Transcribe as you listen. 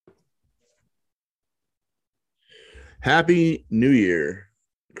Happy New Year,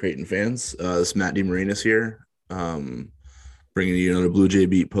 Creighton fans. This is Matt DeMarinis here, bringing you another Bluejay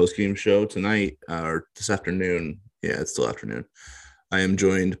Beat post-game show tonight or this afternoon. Yeah, it's still afternoon. I am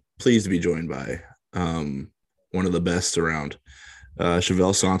pleased to be joined by one of the best around,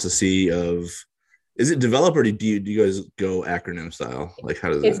 Chevelle Saunsoci of. Is it develop or do you guys go acronym style? Like how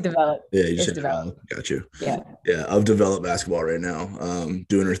does It's it? developed. Yeah, you It's said developed. develop. Got you. Yeah. Yeah, of develop basketball right now.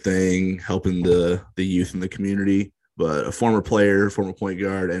 Doing her thing, helping the youth in the community. But a former player, former point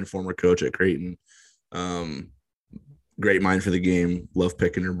guard, and former coach at Creighton. Um, Great mind for the game. Love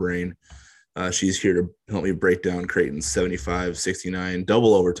picking her brain. She's here to help me break down Creighton's 75-69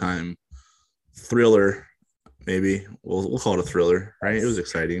 double overtime thriller. Maybe we'll call it a thriller, right? It was Yes.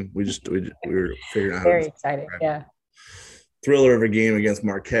 exciting. We were figuring out how to Very excited. describe it. Yeah. Thriller of a game against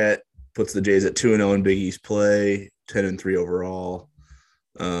Marquette puts the Jays at 2-0 in Big East play, 10-3 overall.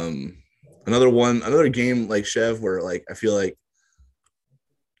 Um, another game like Chev, where like I feel like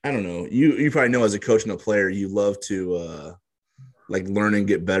I don't know. You probably know as a coach and a player, you love to like learn and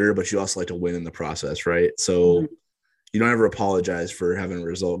get better, but you also like to win in the process, right? Mhm. So you don't ever apologize for having a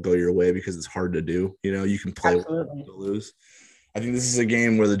result go your way because it's hard to do. You can play well Absolutely. to lose. I think this is a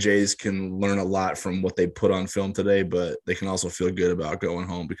game where the Jays can learn a lot from what they put on film today, but they can also feel good about going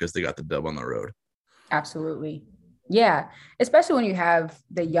home because they got the dub on the road. Absolutely. Yeah. Especially when you have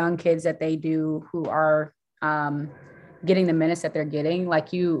the young kids that they do who are getting the minutes that they're getting.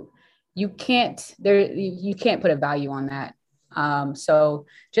 Like you can't put a value on that. So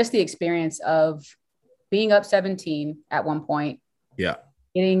just the experience of being up 17 at one point, Yeah.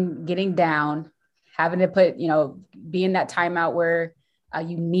 getting down, having to put, be in that timeout where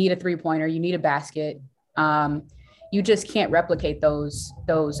you need a 3-pointer, you need a basket. You just can't replicate those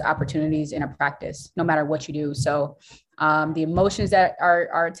opportunities in a practice, no matter what you do. So the emotions that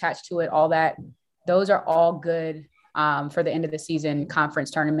are attached to it, all that, those are all good for the end of the season,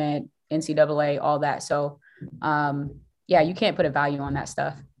 conference tournament, NCAA, all that. So yeah, you can't put a value on that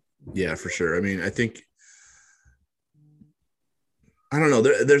stuff. Yeah, for sure. I mean, I don't know.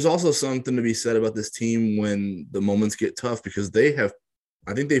 There's also something to be said about this team when the moments get tough because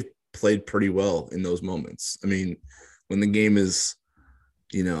I think they've played pretty well in those moments. I mean, when the game is,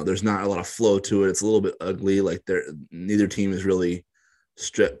 there's not a lot of flow to it. It's a little bit ugly. Like neither team is really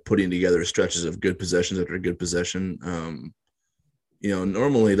putting together stretches of good possessions after good possession.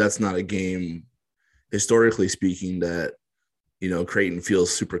 Normally that's not a game, historically speaking, that, Creighton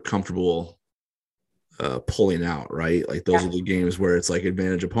feels super comfortable pulling out, right? Like those Yeah. are the games where it's like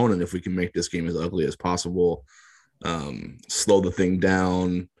advantage opponent. If we can make this game as ugly as possible, slow the thing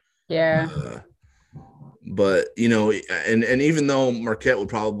down. Yeah. Uh, but and even though Marquette would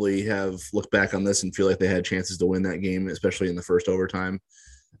probably have looked back on this and feel like they had chances to win that game, especially in the first overtime,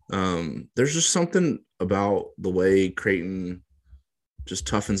 there's just something about the way Creighton just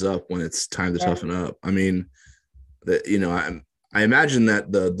toughens up when it's time to Yeah. toughen up. I mean, that I imagine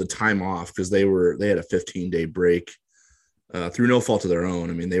that the time off because they had a 15-day break through no fault of their own.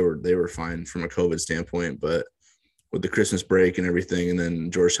 I mean, they were fine from a COVID standpoint, but with the Christmas break and everything, and then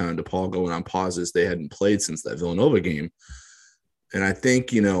Georgetown and DePaul going on pauses, they hadn't played since that Villanova game. And I think,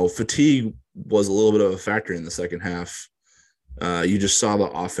 fatigue was a little bit of a factor in the second half. You just saw the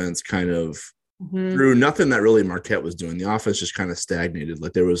offense kind of Mhm. through nothing that really Marquette was doing. The offense just kind of stagnated.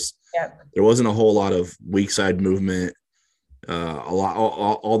 Like Yep. there wasn't a whole lot of weak side movement.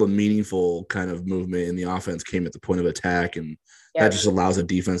 All the meaningful kind of movement in the offense came at the point of attack, and that Yep. just allows a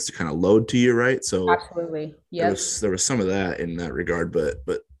defense to kind of load to you, right? So Absolutely. there Yep. was there was some of that in that regard, but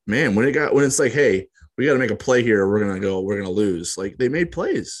man, when it's like, hey, we got to make a play here, we're gonna lose. Like they made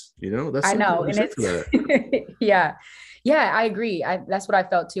plays, that's I something to know. be And said for it's, that. yeah. Yeah, I agree. That's what I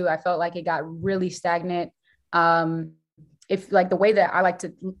felt too. I felt like it got really stagnant. Um, if like the way that I like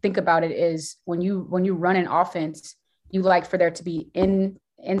to think about it is when you run an offense, you like for there to be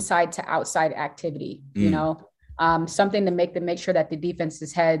inside to outside activity, Mm, something to make sure that the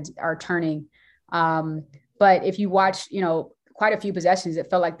defense's heads are turning. But if you watch, quite a few possessions, it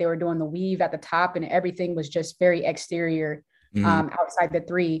felt like they were doing the weave at the top and everything was just very exterior, mm, outside the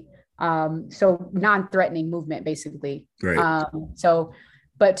three. So non-threatening movement, basically. right. So,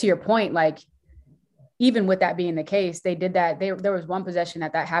 but to your point, like even with that being the case, they did that. There was one possession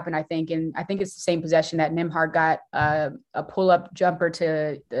that happened, I think, and I think it's the same possession that Nimhard got a pull-up jumper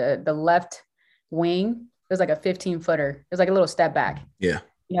to the left wing. It was like a 15-footer. It was like a little step back, Yeah.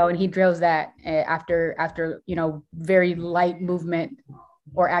 and he drills that after very light movement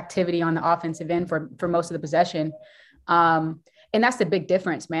or activity on the offensive end for most of the possession. And that's the big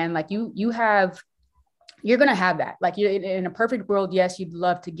difference, man. Like you're gonna have that. Like you in a perfect world, yes, you'd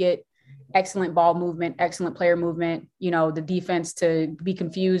love to get excellent ball movement, excellent player movement, the defense to be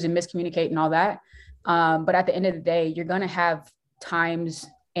confused and miscommunicate and all that. But at the end of the day, you're going to have times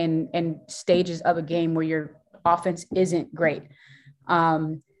and stages of a game where your offense isn't great.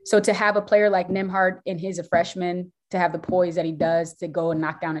 So to have a player like Nembhard, and he's a freshman, to have the poise that he does to go and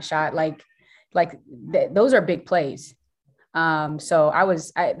knock down a shot, those are big plays. So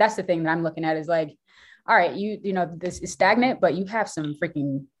that's the thing that I'm looking at is like, all right, this is stagnant, but you have some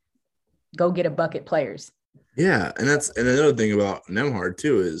freaking go get a bucket players. Yeah. And another thing about Nembhard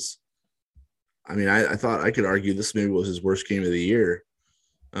too is, I mean, I thought I could argue this maybe was his worst game of the year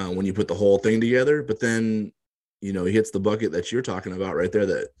when you put the whole thing together, but then, he hits the bucket that you're talking about right there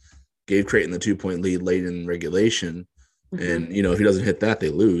that gave Creighton the 2-point lead late in regulation. Mm-hmm. And, if he doesn't hit that, they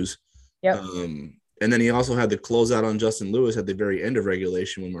lose. Yep. And then he also had the closeout on Justin Lewis at the very end of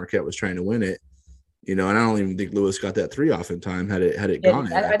regulation when Marquette was trying to win it. And I don't even think Lewis got that 3 off in time had it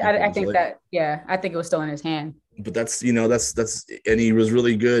gone. I think it was still in his hand. But that's and he was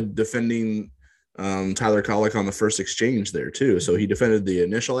really good defending Tyler Kolek on the first exchange there too. So he defended the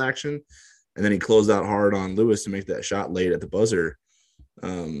initial action, and then he closed out hard on Lewis to make that shot late at the buzzer.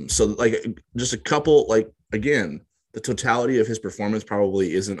 So just a couple, again, the totality of his performance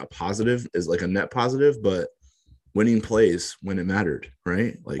probably isn't a positive, is like a net positive, but winning plays when it mattered,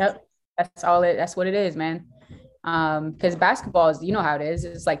 right? Yep. That's what it is, man. Because basketball is, how it is.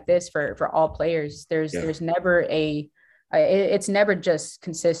 It's like this for all players. There's never it's never just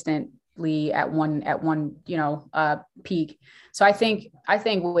consistently at one peak. So I think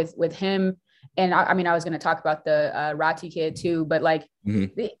with him, and I mean, I was going to talk about the Rati kid too, but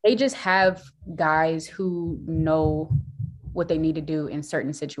they just have guys who know what they need to do in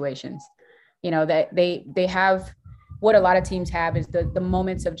certain situations. That they have what a lot of teams have is the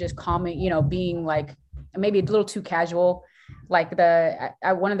moments of just calming, being like maybe a little too casual. Like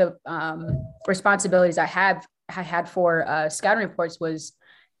one of the responsibilities I had for scouting reports was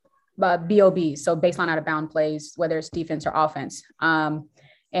BOB, so baseline out of bound plays, whether it's defense or offense.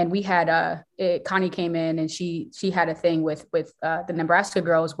 And we had Connie came in and she had a thing with the Nebraska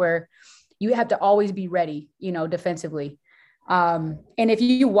girls where you have to always be ready, defensively. And if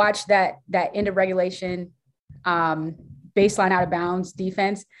you watch that end of regulation, baseline out of bounds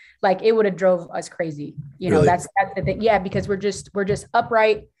defense, it would have drove us crazy. Really? That's the thing. Yeah, because we're just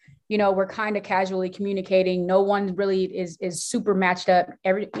upright. We're kind of casually communicating. No one really is super matched up.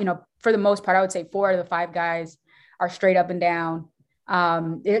 For the most part, I would say 4 out of the 5 guys are straight up and down.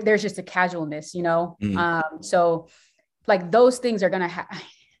 There's just a casualness, so those things are going to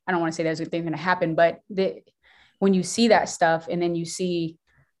I don't want to say those things going to happen, but when you see that stuff and then you see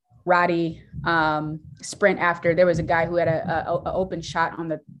Roddy sprint after, there was a guy who had a open shot on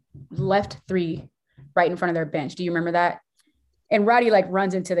the left 3 right in front of their bench. Do you remember that? And Roddy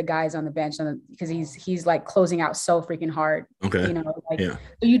runs into the guys on the bench because he's closing out so freaking hard. Okay. Yeah.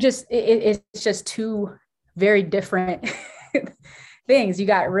 You just, it's just 2 very different things. You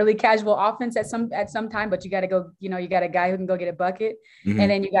got really casual offense at some time, but you got to go, you got a guy who can go get a bucket. Mm-hmm. And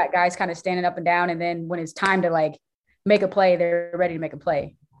then you got guys kind of standing up and down. And then when it's time to make a play, they're ready to make a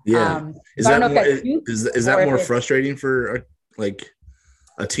play. Yeah. Is that more frustrating for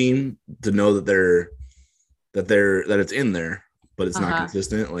a team to know that it's in there, but it's not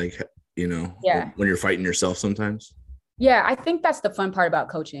consistent? Yeah. When you're fighting yourself sometimes. Yeah, I think that's the fun part about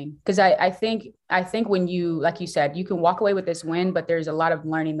coaching, because I think when you, like you said, you can walk away with this win, but there's a lot of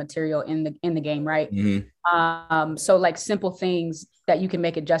learning material in the game, right? Mm-hmm. So simple things that you can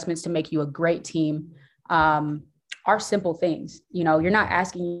make adjustments to make you a great team are simple things. You're not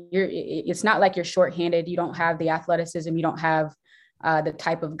asking. It's not like you're shorthanded. You don't have the athleticism. You don't have the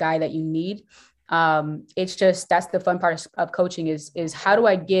type of guy that you need. It's just, that's the fun part of coaching is how do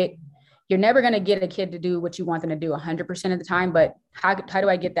I get. You're never going to get a kid to do what you want them to do 100% of the time, but how do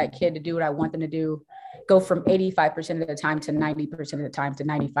I get that kid to do what I want them to do? Go from 85% of the time to 90% of the time to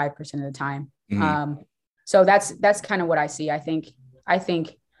 95% of the time. Mm-hmm. So that's kind of what I see. I think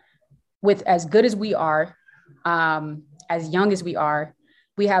with as good as we are, as young as we are,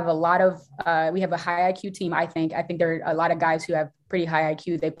 we have a lot of, we have a high IQ team. I think there are a lot of guys who have pretty high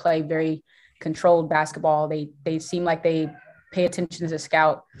IQ. They play very controlled basketball. They seem like they pay attention as a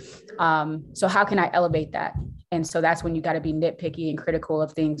scout. So how can I elevate that? And so that's when you got to be nitpicky and critical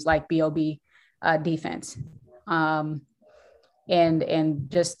of things like BOB defense. And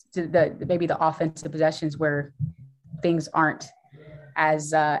just maybe the offensive possessions where things aren't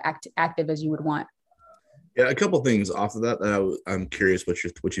as active as you would want. Yeah, a couple things off of that I'm curious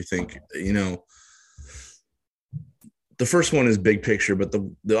what you think. The first one is big picture, but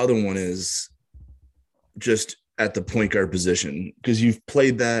the other one is just at the point guard position, because you've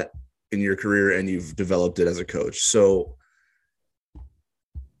played that in your career and you've developed it as a coach. So,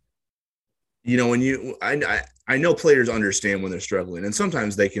 when I know players understand when they're struggling, and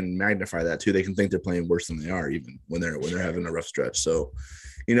sometimes they can magnify that too. They can think they're playing worse than they are, even when they're having a rough stretch. So,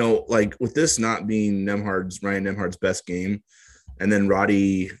 like with this not being Ryan Nembhard's best game, and then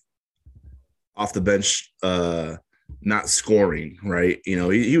Roddy off the bench, not scoring, right?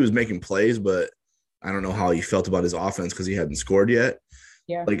 He was making plays, but I don't know how he felt about his offense because he hadn't scored yet.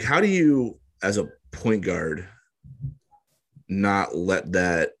 Yeah. Like, how do you, as a point guard, not let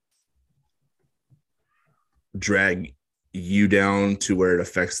that drag you down to where it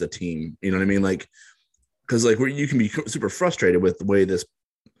affects the team? You know what I mean? Like, because like where you can be super frustrated with the way this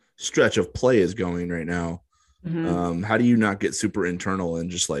stretch of play is going right now. Mm-hmm. How do you not get super internal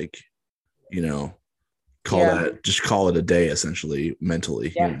and just like, call it a day, essentially,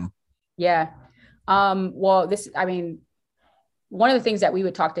 mentally? Yeah. Yeah. Well, one of the things that we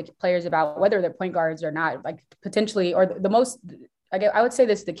would talk to players about, whether they're point guards or not, like potentially, or the most, I would say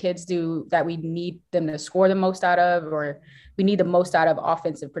this, the kids do that we need them to score the most out of, or we need the most out of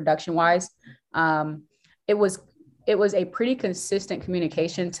offensive production wise. It was a pretty consistent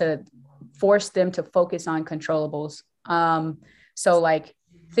communication to force them to focus on controllables. So like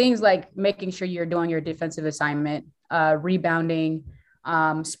things like making sure you're doing your defensive assignment, rebounding,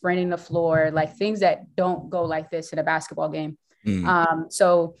 sprinting the floor, like things that don't go like this in a basketball game.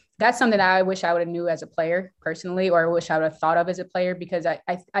 So that's something that I wish I would have knew as a player personally, or I wish I would have thought of as a player, because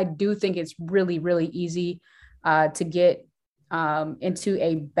I do think it's really, really easy to get into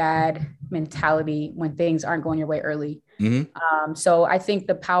a bad mentality when things aren't going your way early. So I think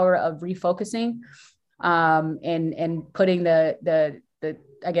the power of refocusing and putting the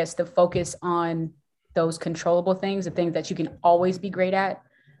I guess the focus on those controllable things, the things that you can always be great at,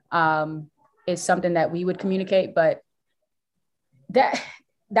 is something that we would communicate. But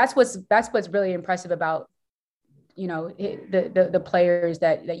that's what's really impressive about, the players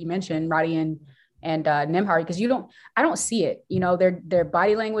that you mentioned, Roddy and Nembhard, because I don't see it, their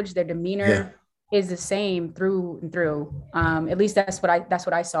body language, their demeanor is the same through and through. At least that's what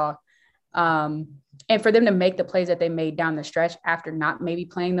I saw. And for them to make the plays that they made down the stretch after not maybe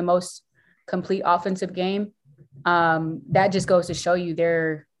playing the most complete offensive game, that just goes to show you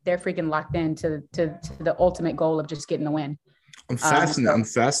they're freaking locked in to the ultimate goal of just getting the win. I'm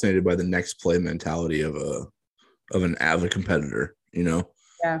fascinated by the next play mentality of an avid competitor,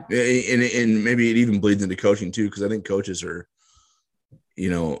 Yeah. And maybe it even bleeds into coaching too, because I think coaches are,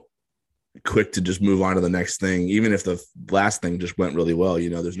 quick to just move on to the next thing, even if the last thing just went really well.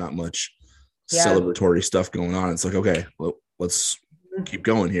 There's not much celebratory stuff going on. It's like, okay, well, let's keep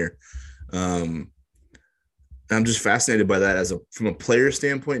going here. I'm just fascinated by that from a player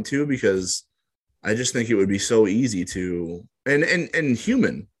standpoint too, because I just think it would be so easy to and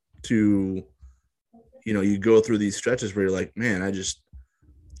human to, you go through these stretches where you're like, man, I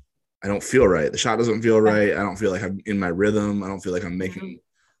don't feel right. The shot doesn't feel right. I don't feel like I'm in my rhythm. I don't feel like I'm making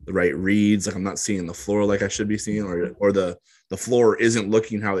the right reads. Like I'm not seeing the floor like I should be seeing, or the floor isn't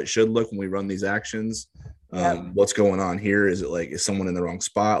looking how it should look when we run these actions. What's going on here? Is it like, is someone in the wrong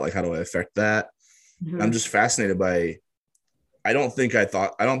spot? Like, how do I affect that? I'm just fascinated by, I don't think I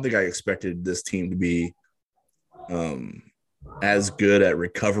expected this team to be as good at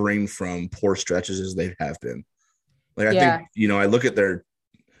recovering from poor stretches as they have been. Like, I think, I look at they're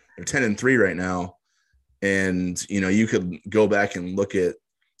 10-3 right now. And, you could go back and look at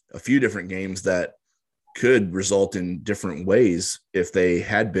a few different games that could result in different ways if they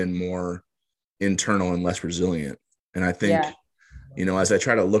had been more internal and less resilient. And I think, as I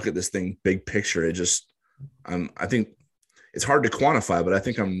try to look at this thing, big picture, I think it's hard to quantify, but I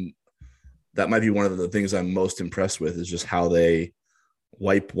think that might be one of the things I'm most impressed with, is just how they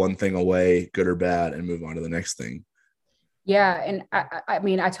wipe one thing away, good or bad, and move on to the next thing. Yeah. And I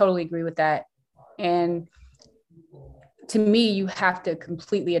mean, I totally agree with that. And to me, you have to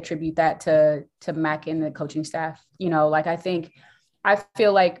completely attribute that to Mac and the coaching staff. I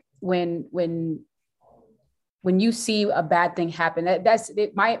feel like when you see a bad thing happen, that's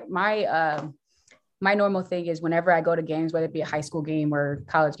it. My normal thing is, whenever I go to games, whether it be a high school game or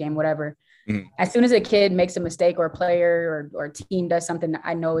college game, whatever, as soon as a kid makes a mistake, or a player or team does something that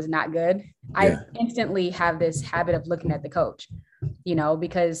I know is not good, I instantly have this habit of looking at the coach,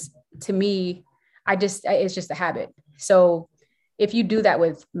 because to me, it's just a habit. So if you do that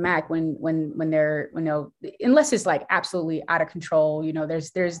with Mac, when they're, unless it's like absolutely out of control,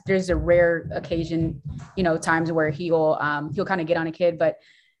 there's a rare occasion, times where he'll kind of get on a kid, but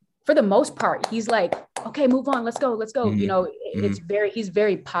for the most part, he's like, okay, move on. Let's go. He's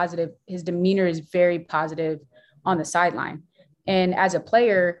very positive. His demeanor is very positive on the sideline. And as a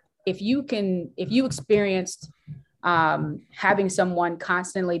player, if you experienced having someone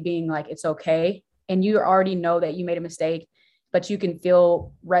constantly being like, it's okay, and you already know that you made a mistake, but you can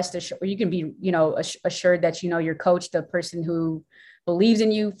feel rest assured, or you can be, assured that, your coach, the person who believes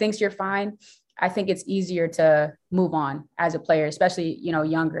in you, thinks you're fine. I think it's easier to move on as a player, especially,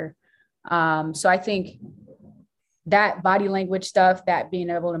 younger. So I think that body language stuff, that being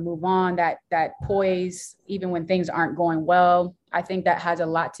able to move on, that poise, even when things aren't going well, I think that has a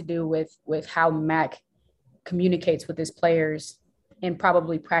lot to do with how Mac communicates with his players in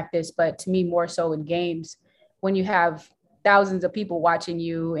probably practice, but to me more so in games when you have thousands of people watching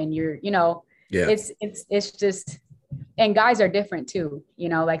you and you're, it's just, and guys are different too,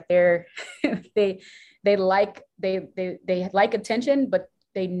 like they're, they like attention, but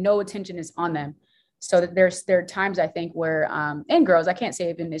they know attention is on them. So that there are times I think where, and girls, I can't say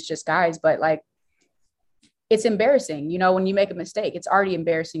even it's just guys, but like, it's embarrassing, when you make a mistake, it's already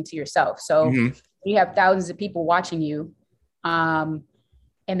embarrassing to yourself. So you have thousands of people watching you. And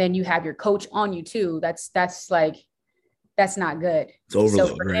then you have your coach on you too. That's not good. It's overload,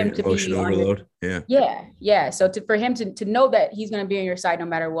 so for right? him to Emotion be overload. Yeah. So for him to know that he's going to be on your side no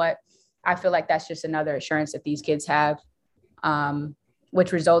matter what, I feel like that's just another assurance that these kids have,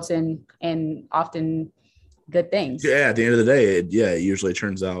 which results in often good things. Yeah. At the end of the day, it usually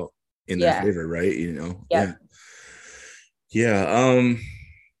turns out in their favor, right? Yep. Yeah.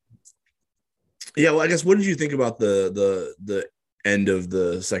 Well, I guess, what did you think about the end of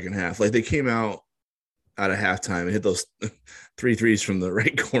the second half? Like, they came out at halftime and hit those 3 threes from the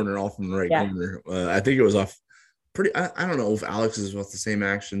right corner, all from the right corner. I think it was off pretty. I don't know if Alex's was the same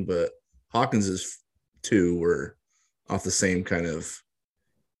action, but Hawkins's 2 were off the same kind of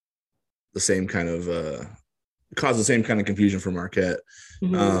caused the same kind of confusion for Marquette.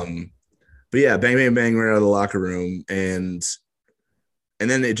 But yeah, bang, bang, bang, right out of the locker room, and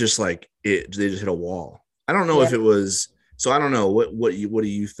then it just they just hit a wall. I don't know if it was. So I don't know what do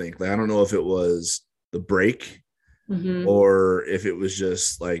you think? Like, I don't know if it was the break or if it was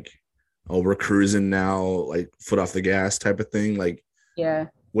just like, oh, we're cruising now, like foot off the gas type of thing. Like,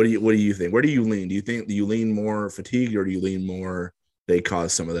 what do you think? Where do you lean? Do you lean more fatigue, or do you lean more they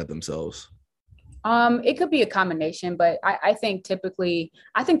caused some of that themselves? It could be a combination, but I think typically,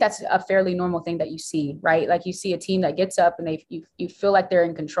 I think that's a fairly normal thing that you see, right? Like, you see a team that gets up and you feel like they're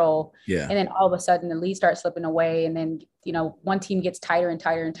in control. Yeah. And then all of a sudden the lead starts slipping away. And then, one team gets tighter and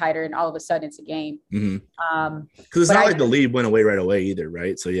tighter and tighter. And all of a sudden it's a game. Cause it's not like the lead went away right away either.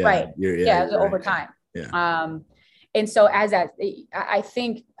 Right. So yeah. Right. It's overtime. Yeah. And so as that, I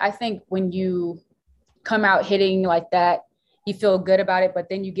think when you come out hitting like that, you feel good about it, but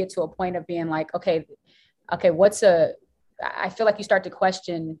then you get to a point of being like, okay, I feel like you start to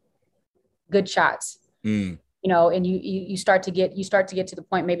question good shots, and you start to get to the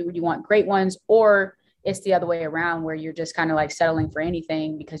point maybe where you want great ones, or it's the other way around where you're just kind of like settling for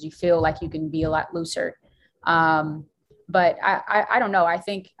anything because you feel like you can be a lot looser. But I don't know. I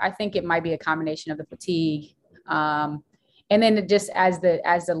think it might be a combination of the fatigue. And then it just, as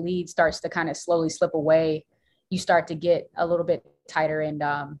the lead starts to kind of slowly slip away, you start to get a little bit tighter. And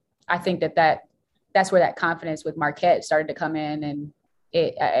I think that's where that confidence with Marquette started to come in. And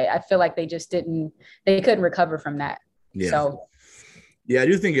I feel like they couldn't recover from that. Yeah. So, yeah, I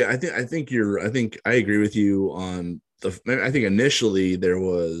do think, I think I agree with you on I think initially there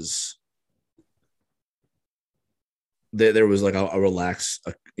was like a relaxed,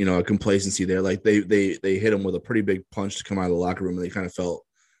 a complacency there. Like they hit him with a pretty big punch to come out of the locker room, and they kind of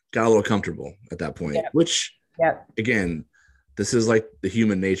got a little comfortable at that point, which, again, this is like the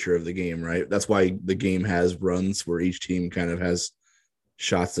human nature of the game, right? That's why the game has runs where each team kind of has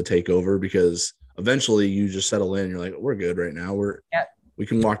shots to take over, because eventually you just settle in. You're like, we're good right now. We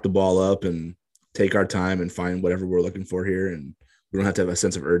can walk the ball up and take our time and find whatever we're looking for here. And we don't have to have a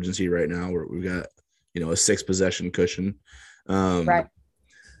sense of urgency right now where we've got, a 6 possession cushion. right.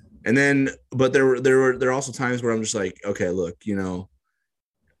 And then, but there are also times where I'm just like, okay, look,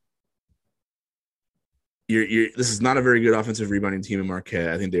 this is not a very good offensive rebounding team in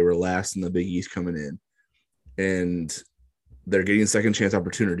Marquette. I think they were last in the Big East coming in, and they're getting second chance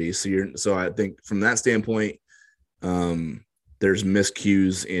opportunities. So I think from that standpoint, there's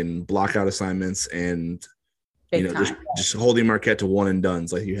miscues in blockout assignments and just holding Marquette to one and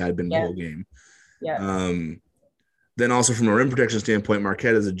dones like you had been the whole game. Yeah. Then also from a rim protection standpoint,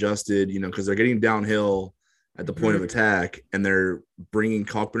 Marquette has adjusted, because they're getting downhill at the point of attack, and they're bringing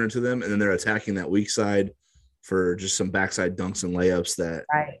Kalkbrenner to them, and then they're attacking that weak side for just some backside dunks and layups that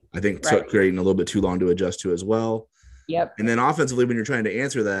I think took Creighton a little bit too long to adjust to as well. Yep. And then offensively, when you're trying to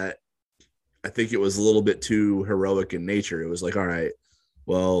answer that, I think it was a little bit too heroic in nature. It was like, all right,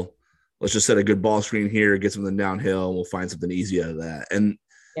 well, let's just set a good ball screen here, get something downhill, and we'll find something easy out of that. And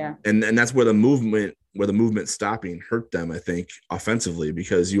that's where the movement stopping hurt them, I think, offensively,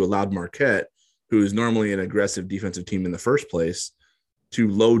 because you allowed Marquette, who is normally an aggressive defensive team in the first place, to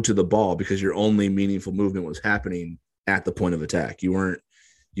load to the ball because your only meaningful movement was happening at the point of attack. You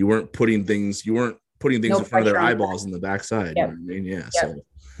weren't putting things in front of their eyeballs in the backside. You know what I mean? Yeah.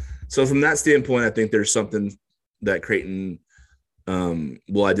 So from that standpoint, I think there's something that Creighton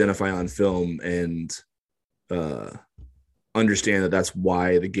will identify on film and understand that that's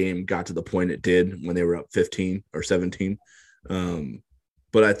why the game got to the point it did when they were up 15 or 17.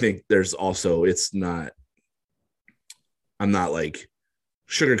 But I think there's also, I'm not like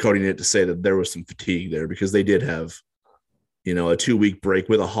sugarcoating it to say that there was some fatigue there, because they did have, a 2-week break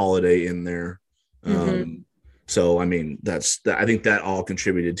with a holiday in there. So, I mean, I think that all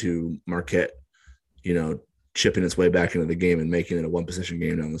contributed to Marquette, chipping its way back into the game and making it a one possession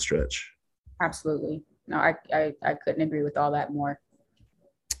game down the stretch. Absolutely. No, I couldn't agree with all that more.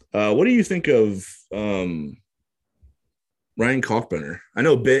 What do you think of Ryan Kalkbrenner? I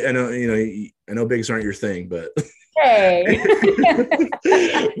know bigs aren't your thing, but hey,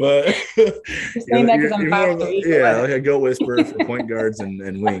 but saying that because I'm like a goat whisperer for point guards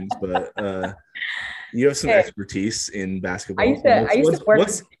and wings, but you have some expertise in basketball. I used to work.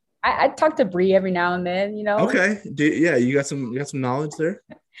 I talk to Bree every now and then, Okay. You got some knowledge there?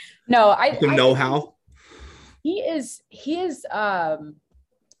 No, I know-how. He is how do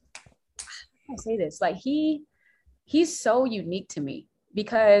I say this? Like he's so unique to me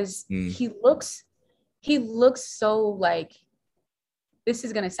because he looks so like, this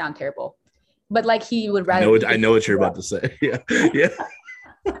is gonna sound terrible, but like he would rather. I know what you're about to say. Yeah.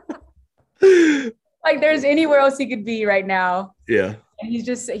 Like there's anywhere else he could be right now. Yeah. And he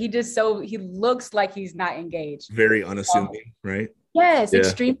looks like he's not engaged. Very unassuming, right? Yes,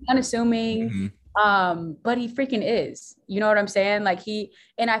 extremely unassuming. But he freaking is. You know what I'm saying? Like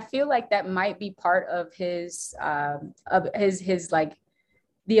and I feel like that might be part of his like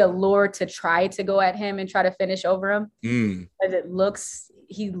the allure to try to go at him and try to finish over him. Because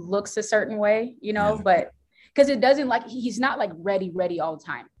he looks a certain way, but because it doesn't, like, he's not like ready all the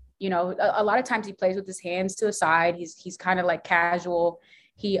time. A lot of times he plays with his hands to the side. He's kind of like casual.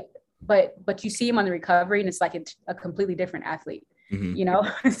 But you see him on the recovery and it's like a completely different athlete,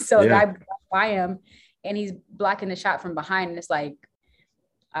 So a guy by him and he's blocking the shot from behind. And it's like,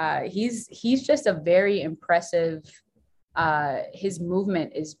 he's just a very impressive, his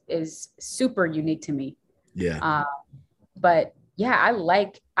movement is super unique to me. Yeah. But yeah,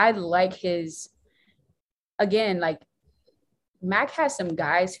 I like his, again, like, Mac has some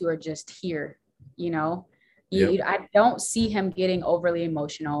guys who are just here, I don't see him getting overly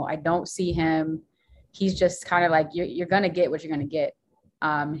emotional. I don't see him. He's just kind of like, you're going to get what you're going to get.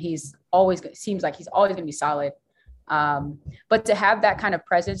 Seems like he's always going to be solid. But to have that kind of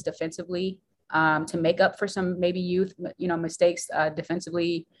presence defensively, to make up for some maybe youth, mistakes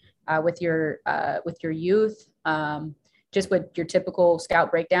defensively with your youth, just with your typical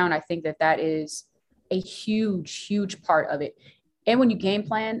scout breakdown, I think that is a huge part of it. And when you game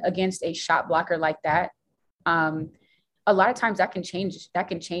plan against a shot blocker like that, a lot of times that can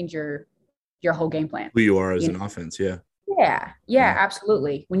change your whole game plan. Who you are as an offense. Yeah,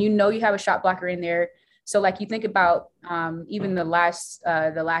 absolutely. When you have a shot blocker in there. So like you think about even the last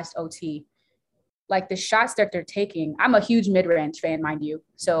OT, like the shots that they're taking. I'm a huge mid-range fan, mind you.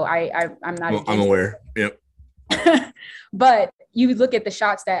 So I'm not. Well, I'm aware. Yep. But you look at the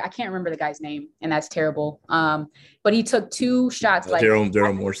shots that I can't remember the guy's name, and that's terrible. But he took 2 shots like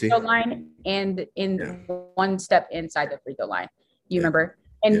Daryl Morrissey line and one step inside the free throw line. You remember?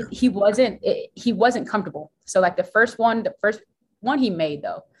 And he wasn't comfortable. So like the first one he made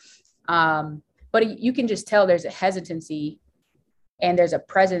though. But you can just tell there's a hesitancy and there's a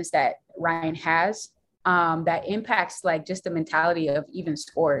presence that Ryan has that impacts like just the mentality of even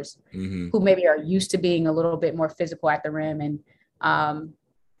scorers who maybe are used to being a little bit more physical at the rim. And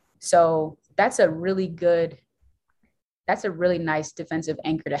so that's a really nice defensive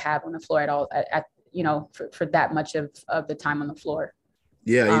anchor to have on the floor at all, for that much of the time on the floor.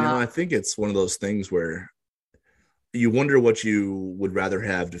 Yeah. I think it's one of those things where you wonder what you would rather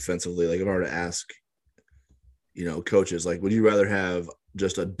have defensively. Like if I were to ask, coaches, like, would you rather have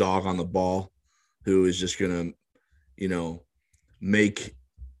just a dog on the ball who is just going to,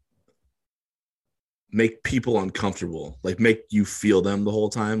 make people uncomfortable, like make you feel them the whole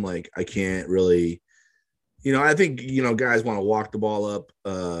time? Like I can't really, I think, guys want to walk the ball up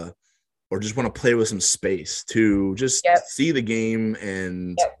or just want to play with some space to just see the game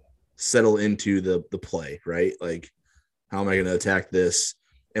and settle into the play, right? Like, how am I going to attack this?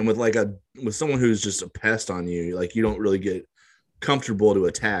 And with someone who's just a pest on you, like you don't really get comfortable to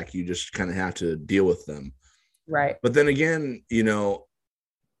attack. You just kind of have to deal with them. Right. But then again,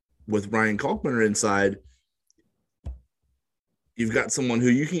 with Ryan Kalkbrenner inside, you've got someone who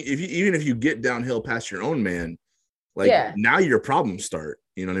you can, even if you get downhill past your own man, like now your problems start.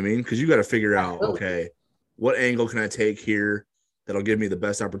 You know what I mean? Because you got to figure out, okay, what angle can I take here that'll give me the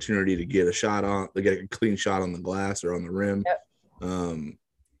best opportunity to get a clean shot on the glass or on the rim. Yep.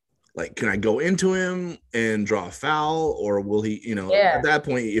 Like, can I go into him and draw a foul, or will he, at that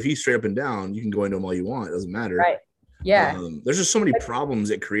point, if he's straight up and down, you can go into him all you want. It doesn't matter. Right. Yeah. There's just so many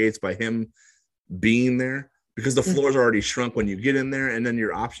problems it creates by him being there, because the floor's already shrunk when you get in there, and then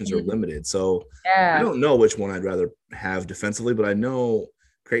your options are limited. So I don't know which one I'd rather have defensively, but I know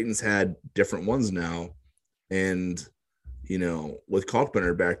Creighton's had different ones now. And, with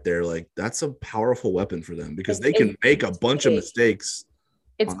Kalkbrenner back there, like that's a powerful weapon for them, because they can make a bunch of mistakes.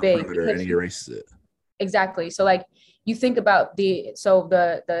 It's big and he erases it. Exactly. So like you think about the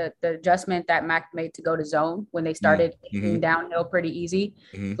adjustment that Mac made to go to zone when they started downhill pretty easy.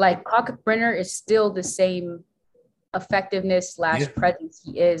 Like Kalkbrenner is still the same effectiveness / presence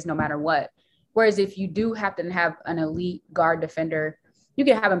he is no matter what. Whereas if you do happen to have an elite guard defender, you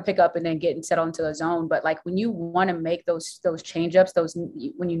can have him pick up and then get and settle into a zone. But like when you want to make those change ups,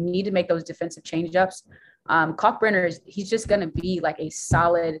 when you need to make those defensive change ups, Kalkbrenner he's just going to be like a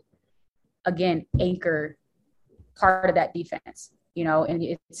solid, again, anchor part of that defense,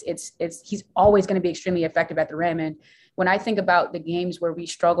 and it's he's always going to be extremely effective at the rim. And when I think about the games where we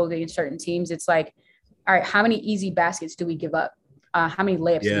struggle against certain teams, it's like, all right, how many easy baskets do we give up? How many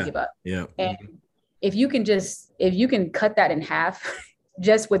layups do we give up? Yeah. And if you can cut that in half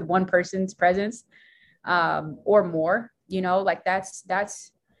just with one person's presence, or more, like that's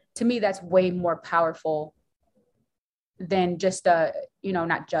to me, that's way more powerful than just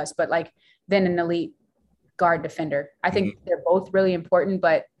not just, but like than an elite guard defender. I think they're both really important,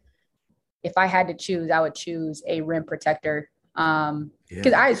 but if I had to choose, I would choose a rim protector.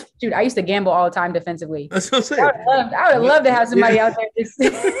 Because I used to gamble all the time defensively. That's what I'm saying. I would love to have somebody out there just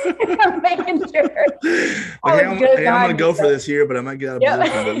making sure. I'm gonna go for this here, but I might get out of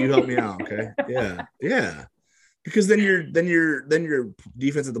position. But you help me out, okay? Yeah. Because then your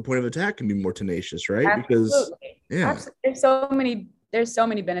defense at the point of attack can be more tenacious, right? Absolutely. Because there's so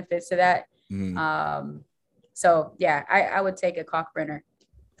many benefits to that. So yeah, I would take a Kalkbrenner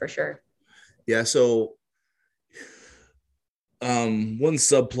for sure. Yeah. So one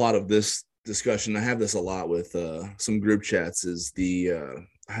subplot of this discussion, I have this a lot with some group chats, is let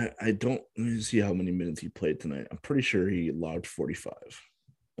me see how many minutes he played tonight. I'm pretty sure he logged 45.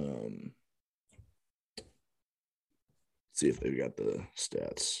 See if they've got the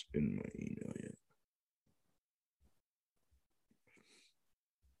stats in my email yet.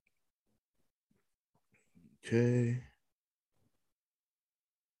 Okay.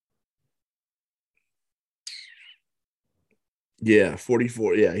 Yeah,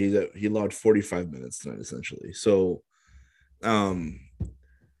 44. Yeah, he logged 45 minutes tonight, essentially. So,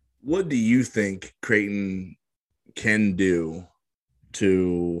 what do you think Creighton can do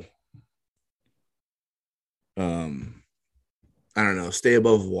to, I don't know, stay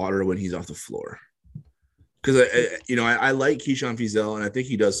above water when he's off the floor? Because I like Keyshawn Feazell, and I think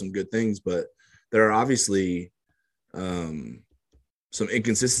he does some good things, but there are obviously some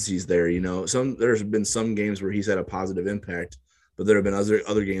inconsistencies there. There's been some games where he's had a positive impact, but there have been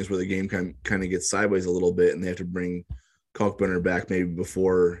other games where the game kind of gets sideways a little bit, and they have to bring Kalkbrenner back maybe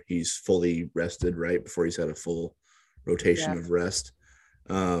before he's fully rested, right? Before he's had a full rotation of rest.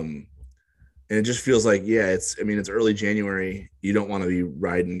 And it just feels like, it's early January. You don't want to be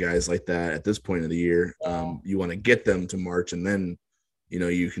riding guys like that at this point of the year. You want to get them to March, and then,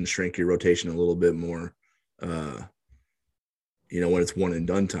 you can shrink your rotation a little bit more, when it's one and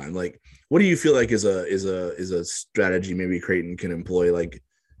done time. Like, what do you feel like is a strategy maybe Creighton can employ? Like,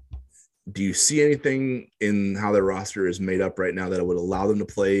 do you see anything in how their roster is made up right now that would allow them to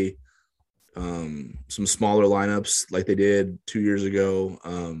play some smaller lineups like they did 2 years ago?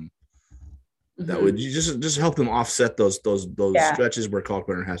 That would just help them offset those stretches where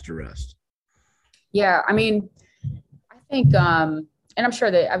Kalkbrenner has to rest. Yeah, I think, and I'm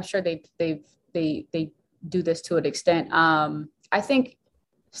sure they do this to an extent. I think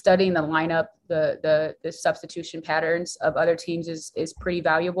studying the lineup, the substitution patterns of other teams is pretty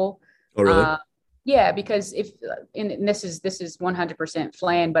valuable. Oh, really? Yeah, because and this is 100%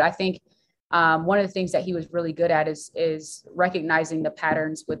 Flan, but I think one of the things that he was really good at is recognizing the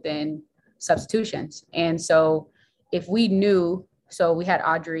patterns within substitutions. And so if we knew, so we had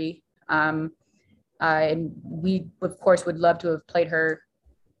Audrey, and we of course would love to have played her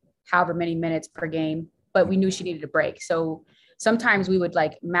however many minutes per game, but we knew she needed a break. So sometimes we would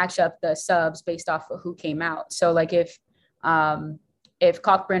like match up the subs based off of who came out. So like if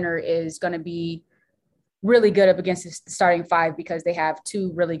Kalkbrenner is going to be really good up against the starting five because they have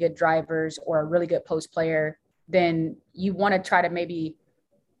two really good drivers or a really good post player, then you want to try to maybe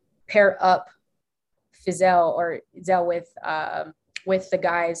pair up Fizel or Zell with the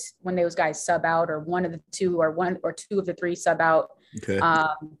guys when those guys sub out, or one of the two, or one or two of the three sub out, Okay.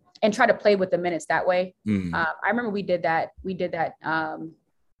 And try to play with the minutes that way. Mm. I remember we did that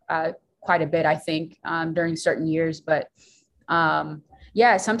quite a bit, I think, during certain years, but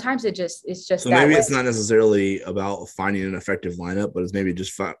yeah, sometimes it's just so that maybe way. it's not necessarily about finding an effective lineup, but it's maybe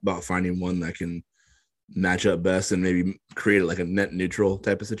just about finding one that can match up best and maybe create like a net neutral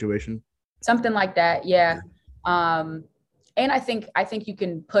type of situation. Something like that. Yeah. And I think you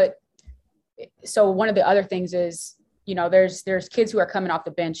can put, so one of the other things is, you know, there's kids who are coming off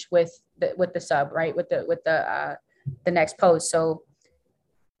the bench with the sub, right? With the next post. So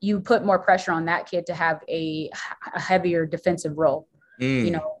you put more pressure on that kid to have a heavier defensive role.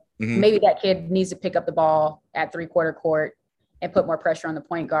 You know, maybe that kid needs to pick up the ball at 3/4 court and put more pressure on the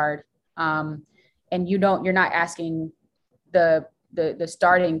point guard. And you're not asking the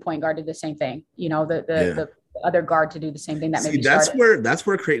starting point guard to do the same thing. You know, the other guard to do the same thing that maybe that's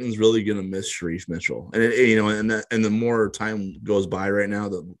where Creighton's really going to miss Sharif Mitchell. And you know, and the more time goes by right now,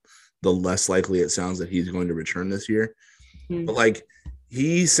 the less likely it sounds that he's going to return this year. But like,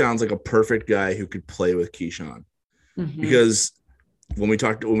 he sounds like a perfect guy who could play with Keyshawn, because when we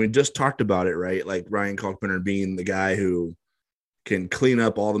just talked about it, right? Like Ryan Kalkbrenner being the guy who can clean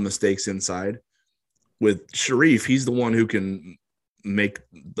up all the mistakes inside. With Sharif, he's the one who can make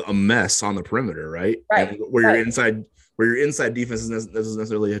a mess on the perimeter, right? Right. And where your inside defense doesn't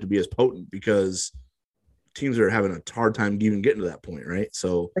necessarily have to be as potent, because teams are having a hard time even getting to that point, right?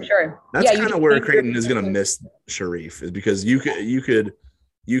 So for sure, that's kind of where Creighton is going to miss Sharif, is because you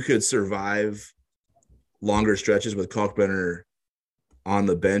could survive longer stretches with Kalkbrenner on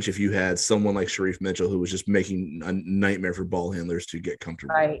the bench if you had someone like Sharif Mitchell who was just making a nightmare for ball handlers to get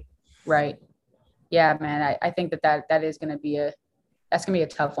comfortable. Right. Yeah, man. I think that is going to be a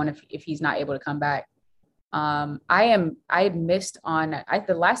tough one if he's not able to come back. I had missed on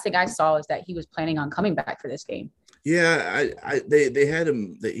the last thing I saw is that he was planning on coming back for this game. Yeah, they had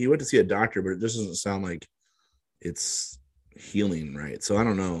him. He went to see a doctor, but it just doesn't sound like it's healing right. So I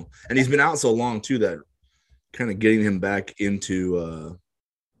don't know. And he's been out so long too that kind of getting him back into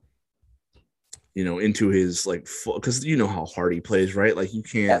into his like full, because you know how hard he plays, right? Like you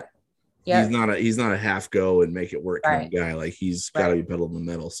can't. Yep. He's not a half go and make it work kind of guy. Like he's got to be pedal to the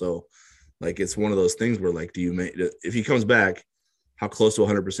metal. So like it's one of those things where like, if he comes back, how close to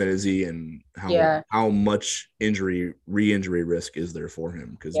 100% is he, and how much re-injury risk is there for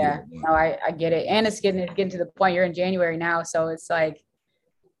him? Because I get it, and it's getting to the point you're in January now, so it's like,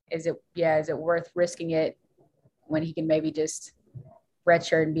 is it worth risking it when he can maybe just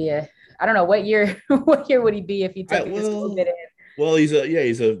redshirt and be I don't know what year would he be if he took this little bit in? Well, he's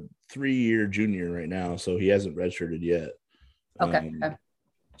a 3-year junior right now, so he hasn't redshirted yet. Okay.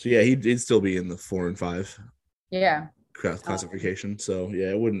 So yeah, he'd still be in the 4 and 5. Yeah. Classification. So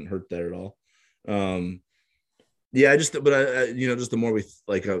yeah, it wouldn't hurt that at all. Just the more we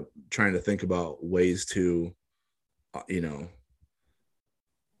like trying to think about ways to,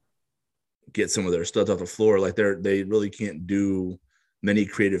 get some of their studs off the floor. Like they really can't do many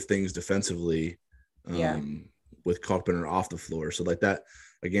creative things defensively. With Kalkbrenner off the floor. So like that,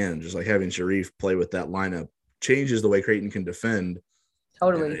 again, just like having Sharif play with that lineup changes the way Creighton can defend.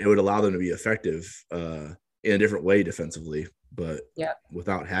 Totally. It would allow them to be effective in a different way defensively, but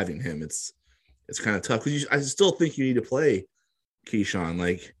without having him, it's kind of tough. Because I still think you need to play Keyshawn.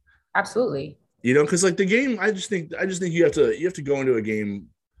 Like, absolutely. Because like the game, I just think you have to go into a game,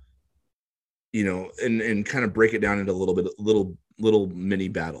 and kind of break it down into little mini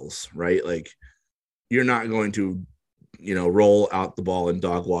battles, right? Like, you're not going to, roll out the ball and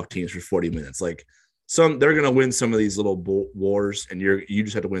dog walk teams for 40 minutes. Like they're going to win some of these little wars, and you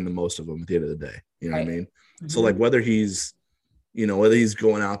just have to win the most of them at the end of the day. You know what I mean? Mm-hmm. So like whether he's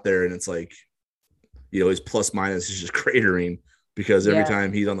going out there and it's like, his plus minus is just cratering because every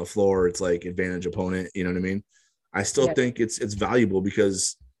time he's on the floor, it's like advantage opponent. You know what I mean? I still think it's valuable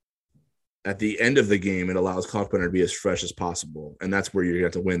because at the end of the game, it allows Kalkbrenner to be as fresh as possible. And that's where you're going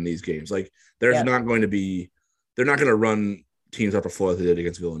to have to win these games. Like they're not going to run teams off the floor like they did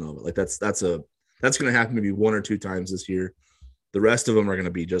against Villanova. Like that's going to happen maybe 1 or 2 times this year. The rest of them are going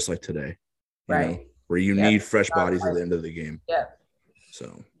to be just like today, right? Where you need fresh bodies at the end of the game. Yeah.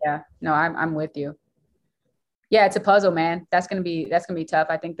 So, no, I'm with you. Yeah, it's a puzzle, man. That's gonna be tough.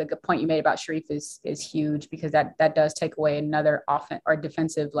 I think the good point you made about Sharif is huge, because that does take away another offense or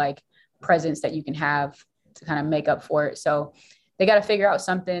defensive like presence that you can have to kind of make up for it. So they got to figure out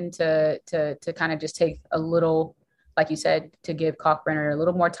something to kind of just take a little, like you said, to give Kalkbrenner a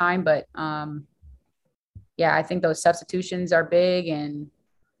little more time. But yeah, I think those substitutions are big, and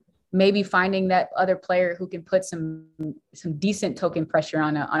maybe finding that other player who can put some decent token pressure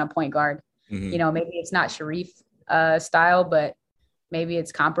on a point guard. Mm-hmm. You know, maybe it's not Sharif style, but maybe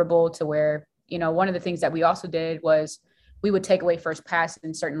it's comparable to where, you know, one of the things that we also did was we would take away first pass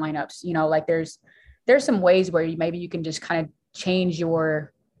in certain lineups. You know, like there's some ways where maybe you can just kind of change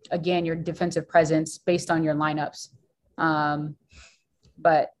your defensive presence based on your lineups.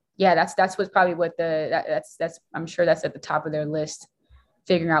 But yeah, that's what's probably what that's I'm sure that's at the top of their list,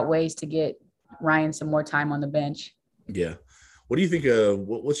 figuring out ways to get Ryan some more time on the bench. Yeah. What do you think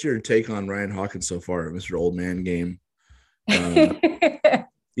what's your take on Ryan Hawkins so far, Mr. Old Man Game?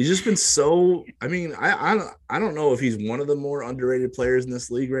 He's just been so, I mean, I don't know if he's one of the more underrated players in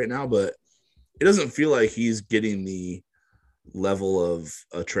this league right now, but it doesn't feel like he's getting the level of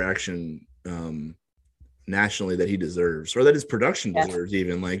attraction nationally that he deserves, or that his production deserves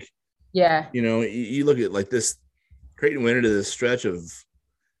even. Like, yeah, you know, you look at like this, Creighton went into this stretch of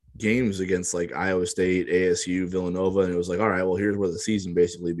games against like Iowa State, ASU, Villanova, and it was like, all right, well, here's where the season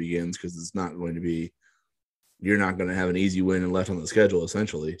basically begins, because it's not going to be, you're not going to have an easy win and left on the schedule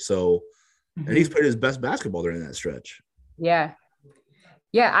essentially. So, and he's played his best basketball during that stretch. Yeah.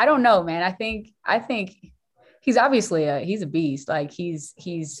 I don't know, man. I think he's obviously he's a beast. Like he's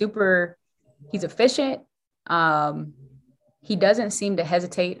efficient. He doesn't seem to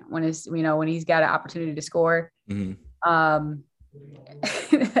hesitate when he's got an opportunity to score. Mm-hmm.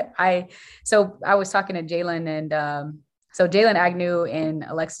 I was talking to Jalen, and so Jalen Agnew and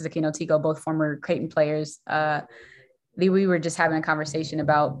Alexis Aquino-Tico, both former Creighton players. We were just having a conversation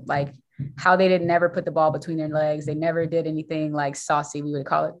about like how they didn't never put the ball between their legs. They never did anything like saucy, we would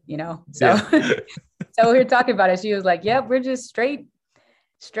call it, you know? So, yeah. So we were talking about it. She was like, yep, we're just straight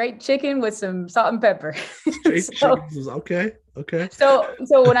chicken with some salt and pepper. Okay. So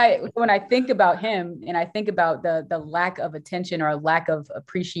when I think about him, and I think about the lack of attention or lack of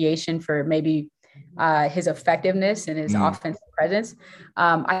appreciation for maybe his effectiveness and his offensive presence,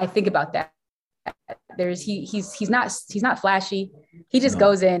 I think about that. He's not flashy. He just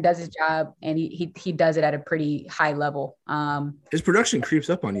goes in, does his job, and he does it at a pretty high level. His production creeps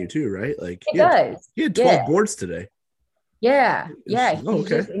up on you too, right? Like it does. He had 12 boards today. Yeah.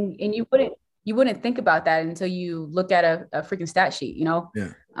 Okay. And you wouldn't think about that until you look at a freaking stat sheet, you know?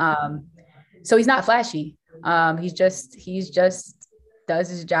 Yeah. So he's not flashy. He's just does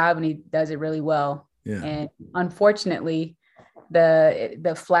his job, and he does it really well. Yeah. And unfortunately,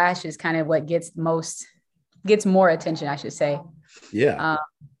 the flash is kind of what gets more attention, I should say. Yeah.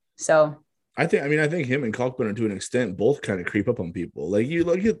 So I think him and Kalkbrenner to an extent both kind of creep up on people. Like you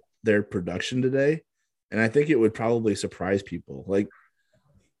look at their production today, and I think it would probably surprise people. Like,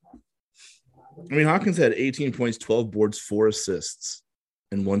 I mean, Hawkins had 18 points, 12 boards, 4 assists,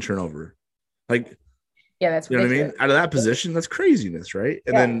 and 1 turnover. Like, yeah, that's you know what I mean? Out of that position, that's craziness, right?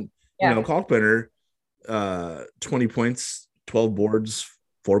 And then you know, Kalkbrenner, 20 points, 12 boards,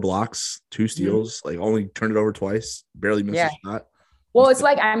 4 blocks, 2 steals, like only turned it over twice, barely missed a shot. Well, it's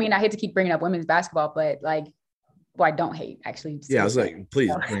like, I mean, I hate to keep bringing up women's basketball, but like, well, I don't hate actually. Yeah, I was like,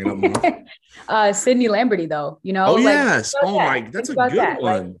 please bring it up. Sydney Lamberty, though, you know. Oh, like, yes. Oh my, that's a good one.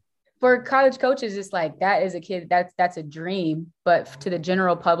 Like, for college coaches, it's like that is a kid that's a dream, but to the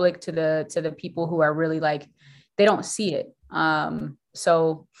general public, to the people who are really like, they don't see it.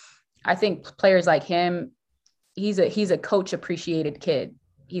 So I think players like him, he's a coach appreciated kid.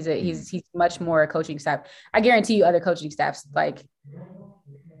 He's much more a coaching staff. I guarantee you other coaching staffs, like,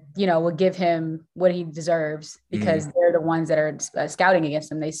 you know, will give him what he deserves, because they're the ones that are scouting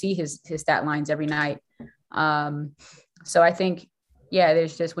against him. They see his stat lines every night. So I think, yeah,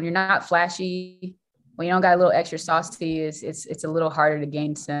 there's just, when you're not flashy, when you don't got a little extra sauce to you, it's a little harder to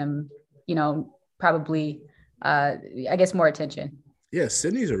gain some, you know, probably, I guess, more attention. Yeah,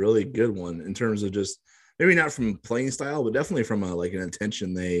 Sydney's a really good one in terms of just, maybe not from playing style, but definitely from like an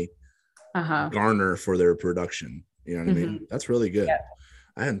attention they garner for their production. You know what I mean? That's really good. Yeah.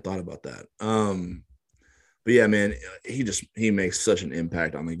 I hadn't thought about that. But yeah, man, he makes such an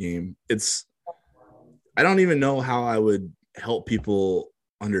impact on the game. I don't even know how I would help people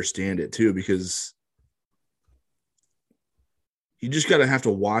understand it too, because you just got to have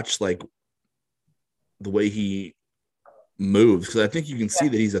to watch like the way he moves. Cause I think you can see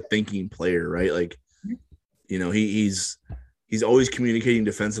that he's a thinking player, right? Like, you know, he's he's always communicating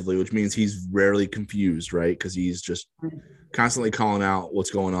defensively, which means he's rarely confused, right? Because he's just constantly calling out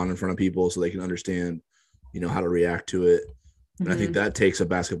what's going on in front of people so they can understand, how to react to it. And I think that takes a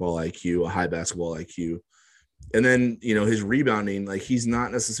basketball IQ, a high basketball IQ. And then, his rebounding, like he's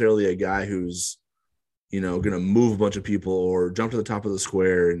not necessarily a guy who's, going to move a bunch of people or jump to the top of the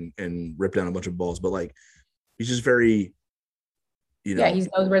square and rip down a bunch of balls. But like, he's just very, he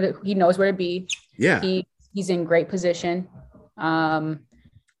knows where to be. Yeah. He's in great position.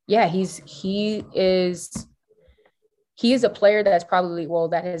 He is a player that's probably,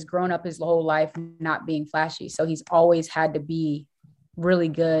 that has grown up his whole life not being flashy. So he's always had to be really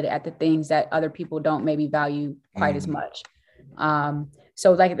good at the things that other people don't maybe value quite as much.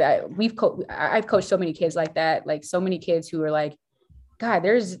 So like that, I've coached so many kids like that, like so many kids who are like, God,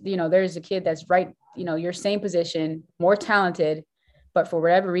 there's a kid that's right, your same position, more talented, but for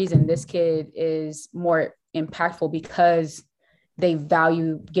whatever reason, this kid is more impactful because they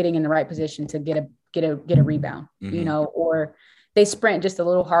value getting in the right position to get a rebound, or they sprint just a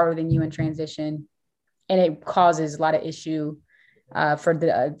little harder than you in transition, and it causes a lot of issue for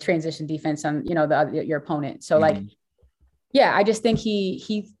the transition defense on your opponent. So like, I just think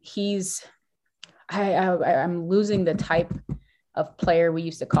I'm losing the type of player we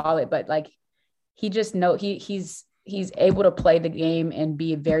used to call it, but like he's able to play the game and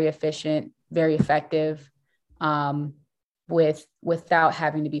be very efficient, very effective, without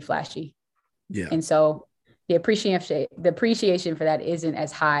having to be flashy. Yeah. And so the appreciation for that isn't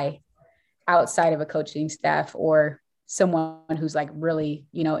as high outside of a coaching staff or someone who's like really,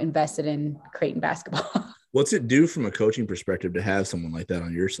 invested in Creighton basketball. What's it do from a coaching perspective to have someone like that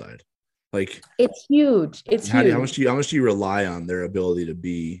on your side? Like, it's huge. How much do you rely on their ability to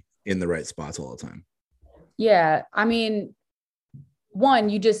be in the right spots all the time? Yeah. I mean, one,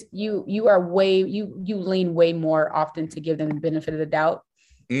 you lean way more often to give them the benefit of the doubt.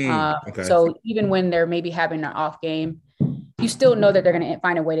 Okay. So even when they're maybe having an off game, you still know that they're going to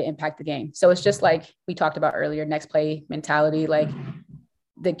find a way to impact the game. So it's just like we talked about earlier, next play mentality. Like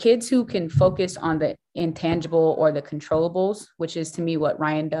the kids who can focus on the intangible or the controllables, which is to me what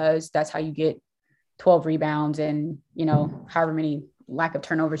Ryan does. That's how you get 12 rebounds and, however many lack of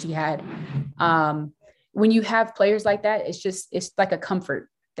turnovers he had. When you have players like that, it's like a comfort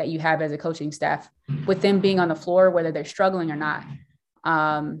that you have as a coaching staff with them being on the floor, whether they're struggling or not.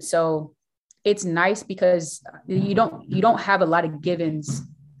 So it's nice because you don't have a lot of givens.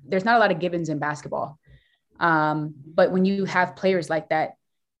 There's not a lot of givens in basketball. But when you have players like that,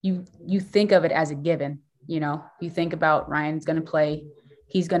 you think of it as a given, you think about Ryan's going to play,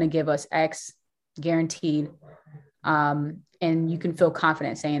 he's going to give us X guaranteed. And you can feel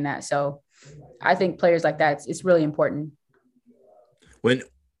confident saying that. So I think players like that, it's really important. When,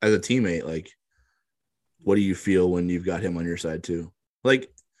 as a teammate, like, what do you feel when you've got him on your side too?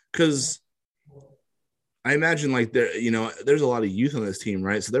 Like, because I imagine like there's a lot of youth on this team,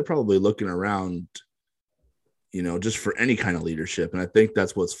 right? So they're probably looking around, just for any kind of leadership. And I think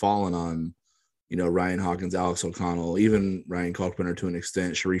that's what's fallen on, Ryan Hawkins, Alex O'Connell, even Ryan Kalkbrenner to an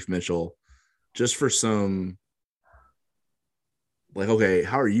extent, Sharif Mitchell, just for some, like, okay,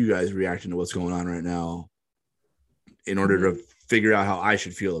 how are you guys reacting to what's going on right now in order to figure out how I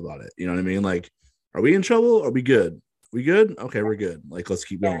should feel about it? You know what I mean? Like, are we in trouble? Are we good? We good? Okay, we're good. Like, let's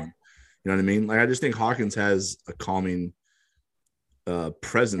keep going. You know what I mean? Like, I just think Hawkins has a calming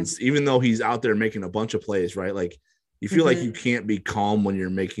presence, even though he's out there making a bunch of plays, right? Like, you feel like you can't be calm when you're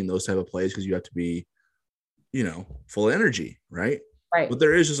making those type of plays because you have to be, full of energy, right? Right. But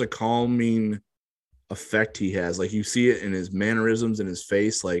there is just a calming effect he has. Like, you see it in his mannerisms and his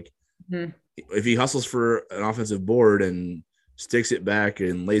face. Like, if he hustles for an offensive board and sticks it back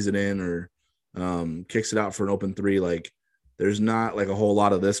and lays it in or kicks it out for an open three, like, there's not like a whole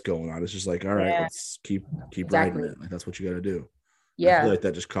lot of this going on. It's just like, all right, let's keep riding it. Like, that's what you got to do. Yeah. I feel like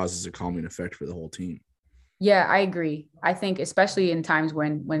that just causes a calming effect for the whole team. Yeah, I agree. I think especially in times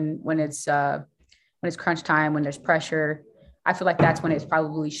when it's crunch time, when there's pressure, I feel like that's when it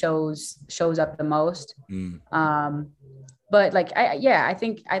probably shows up the most. But like, I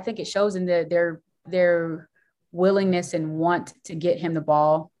think it shows in their willingness and want to get him the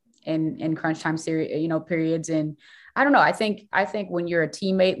ball in crunch time periods. And I don't know. I think when you're a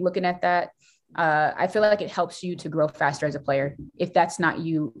teammate looking at that, I feel like it helps you to grow faster as a player. If that's not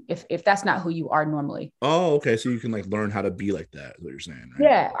you, if that's not who you are normally. Oh, okay. So you can like learn how to be like that, is what you're saying, right?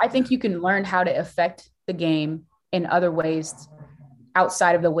 Yeah. I think you can learn how to affect the game in other ways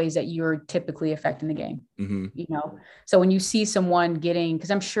outside of the ways that you're typically affecting the game, So when you see someone because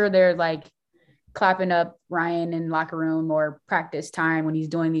I'm sure they're like clapping up Ryan in locker room or practice time when he's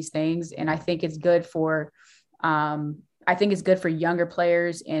doing these things. And I think it's good for I think it's good for younger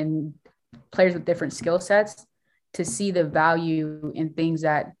players and players with different skill sets to see the value in things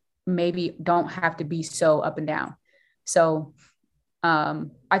that maybe don't have to be so up and down. So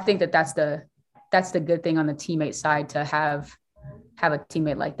I think that's the good thing on the teammate side, to have a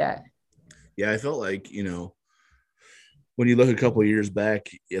teammate like that. Yeah, I felt like, when you look a couple of years back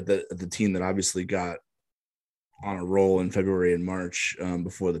at the team that obviously got on a roll in February and March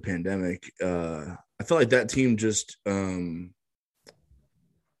before the pandemic, I felt like that team just it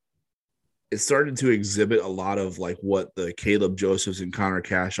started to exhibit a lot of like what the Caleb Josephs and Connor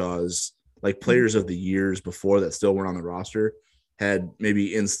Cashaw's, like, players of the years before that still weren't on the roster, had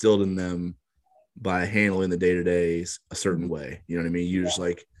maybe instilled in them by handling the day-to-day a certain way. You know what I mean? You just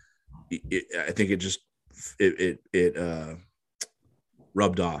like, I think it just, it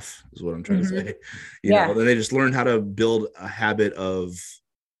rubbed off is what I'm trying to say. Then they just learned how to build a habit of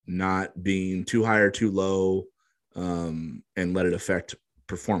not being too high or too low, and let it affect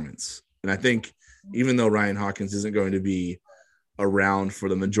performance. And I think even though Ryan Hawkins isn't going to be around for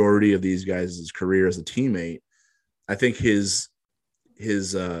the majority of these guys' career as a teammate, I think his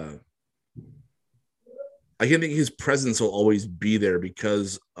I can think his presence will always be there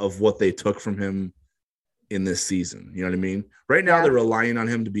because of what they took from him in this season. You know what I mean? Right now they're relying on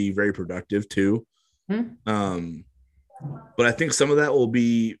him to be very productive too. But I think some of that will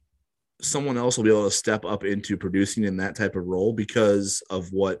be someone else will be able to step up into producing in that type of role because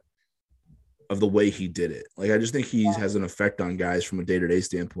of the way he did it. Like, I just think he has an effect on guys from a day-to-day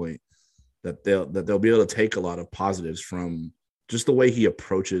standpoint that they'll be able to take a lot of positives from just the way he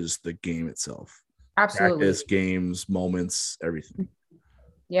approaches the game itself. Absolutely. Practice, games, moments, everything.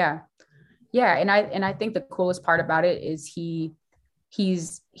 Yeah. And I think the coolest part about it is he's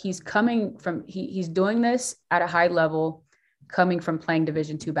coming from, he's doing this at a high level, coming from playing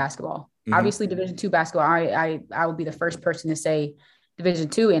Division II basketball. Obviously Division II basketball, I will be the first person to say Division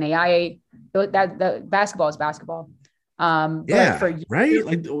II NAIA, that basketball is basketball. But for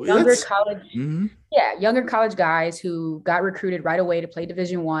younger college, younger college guys who got recruited right away to play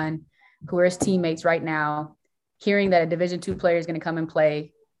Division I, who are his teammates right now, hearing that a Division II player is going to come and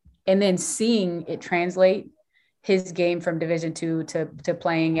play, and then seeing it translate his game from Division II to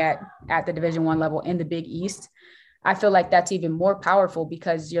playing at the Division I level in the Big East, I feel like that's even more powerful,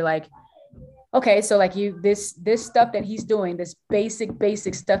 because you're like, okay, so like this stuff that he's doing, this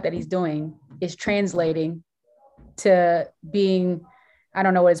basic stuff that he's doing is translating to being, I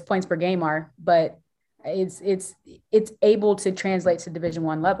don't know what his points per game are, but it's able to translate to Division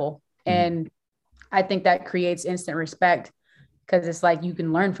I level. And I think that creates instant respect, because it's like you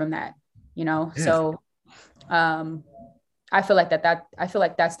can learn from that, So I feel like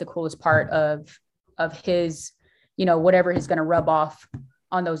that's the coolest part of his, whatever is going to rub off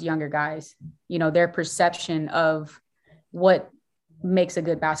on those younger guys, their perception of what makes a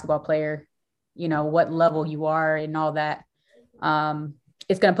good basketball player, what level you are and all that.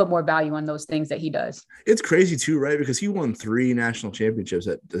 It's going to put more value on those things that he does. It's crazy too, right? Because he won 3 national championships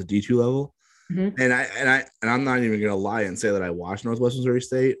at the D2 level. And I'm not even going to lie and say that I watched Northwest Missouri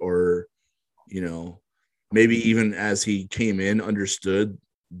State, or, maybe even as he came in, understood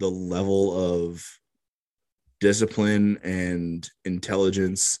the level of discipline and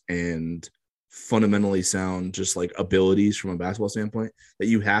intelligence and fundamentally sound, just like abilities from a basketball standpoint, that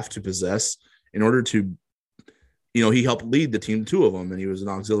you have to possess in order to, he helped lead the team, 2 of them, and he was an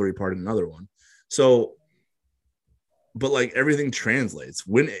auxiliary part in another one. So, but like, everything translates.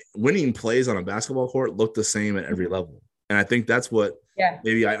 Winning plays on a basketball court look the same at every level. And I think that's what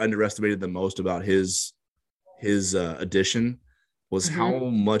maybe I underestimated the most about his addition, was how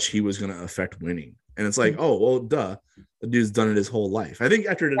much he was going to affect winning. And it's like, oh, well, duh. The dude's done it his whole life. I think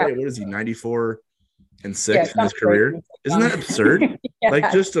after today, what is he, 94-6 in his career? Isn't that absurd?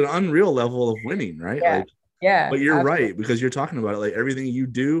 Like, just an unreal level of winning, right? But you're absolutely right, because you're talking about it. Like, everything you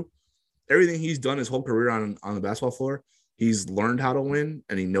do, everything he's done his whole career on the basketball floor, he's learned how to win,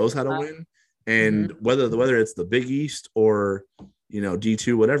 and he knows how to win. And whether it's the Big East or,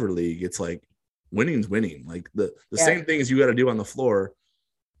 D2, whatever league, it's like winning's winning. Like the same things you got to do on the floor.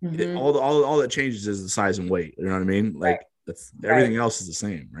 All that changes is the size and weight. You know what I mean? Like, that's everything else is the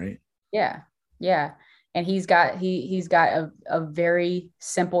same, right? Yeah. And he's got a very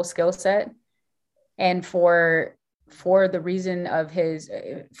simple skill set. And for the reason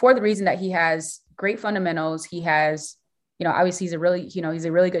that he has great fundamentals, he has, obviously he's a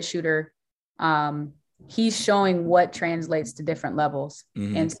really good shooter. He's showing what translates to different levels.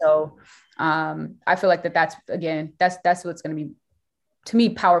 And so I feel like that's what's going to be, to me,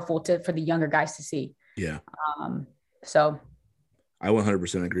 powerful for the younger guys to see. Yeah. So I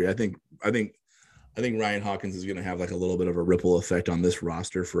 100% agree. I think I think Ryan Hawkins is going to have like a little bit of a ripple effect on this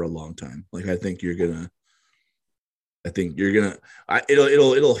roster for a long time. Like I think you're gonna,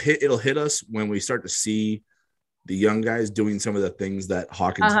 it'll hit us when we start to see the young guys doing some of the things that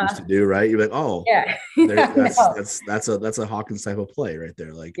Hawkins used to do. Right? You're like, oh, Yeah. that's a Hawkins type of play right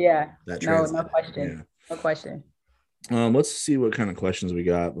there. Like Yeah. that. No question. Yeah. No question. Let's see what kind of questions we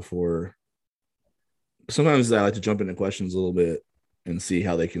got before. Sometimes I like to jump into questions a little bit and see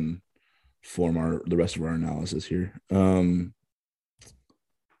how they can form the rest of our analysis here. The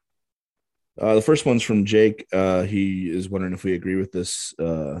first one's from Jake. He is wondering if we agree with this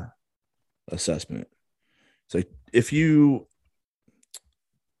assessment. So if you,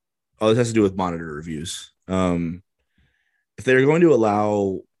 this has to do with monitor reviews. If they're going to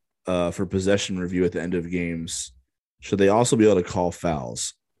allow for possession review at the end of games, should they also be able to call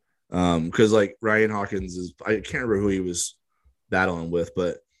fouls? Because like Ryan Hawkins I can't remember who he was battling with,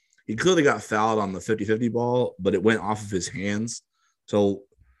 but he clearly got fouled on the 50-50 ball, but it went off of his hands. So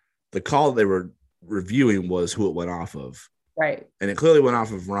the call they were reviewing was who it went off of. Right. And it clearly went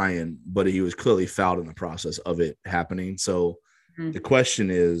off of Ryan, but he was clearly fouled in the process of it happening. So the question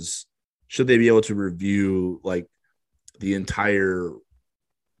is, should they be able to review like the entire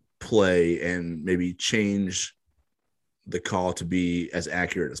play and maybe change the call to be as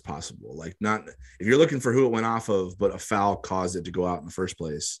accurate as possible? Like not if you're looking for who it went off of, but a foul caused it to go out in the first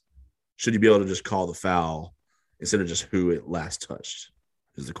place, should you be able to just call the foul instead of just who it last touched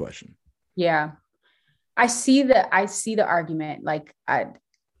is the question. Yeah. I see the argument. Like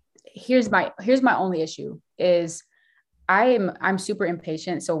here's my only issue is I'm super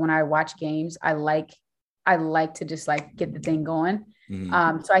impatient. So when I watch games, I like to just like get the thing going.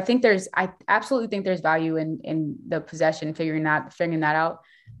 Mm-hmm. So I absolutely think there's value in the possession, figuring that out.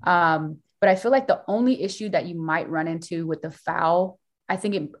 But I feel like the only issue that you might run into with the foul, I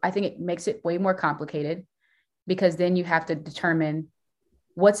think it makes it way more complicated because then you have to determine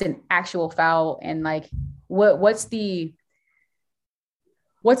what's an actual foul and like what's the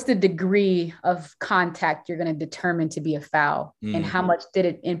degree of contact you're going to determine to be a foul and how much did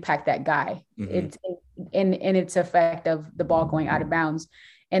it impact that guy in its effect of the ball going out of bounds.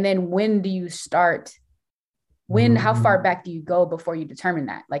 And then when do you start, how far back do you go before you determine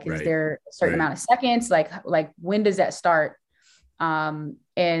that? Like, is there a certain amount of seconds? Like when does that start?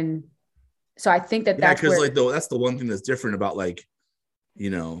 And so I think that's because like that's the one thing that's different about like, you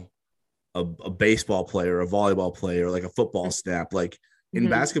know, a baseball player, a volleyball player, like a football snap, like in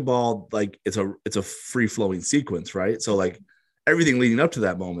basketball, like it's a free flowing sequence, right? So like everything leading up to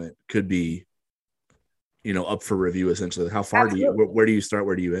that moment could be, you know, up for review essentially. How far where do you start?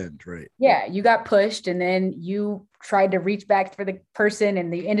 Where do you end? Right. Yeah. You got pushed and then you tried to reach back for the person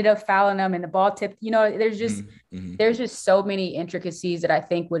and they ended up fouling them and the ball tipped, you know, there's just so many intricacies that I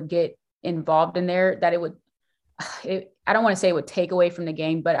think would get involved in there that I don't want to say it would take away from the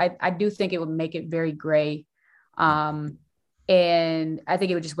game, but I do think it would make it very gray. And I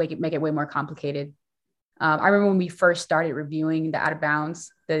think it would just make it way more complicated. I remember when we first started reviewing the out of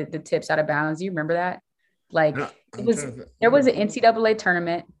bounds, the tips out of bounds. Do you remember that? Like there was an NCAA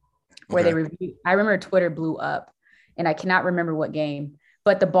tournament where they reviewed. I remember Twitter blew up and I cannot remember what game,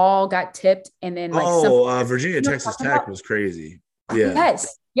 but the ball got tipped and then like Virginia, Texas Tech was crazy. Yeah.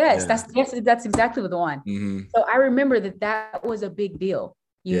 Yes. That's exactly the one. Mm-hmm. So I remember that was a big deal.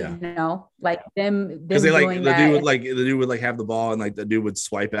 You know, like them because they like doing the dude would like have the ball and like the dude would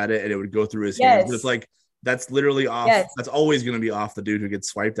swipe at it and it would go through his hands. But it's like that's literally off. That's always going to be off the dude who gets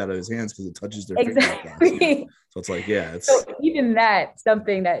swiped out of his hands because it touches their exactly. fingers. So it's like so even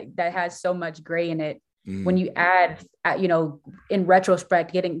something that has so much gray in it. When you add, you know, in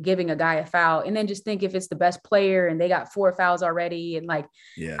retrospect, giving a guy a foul, and then just think if it's the best player and they got 4 fouls already, and like,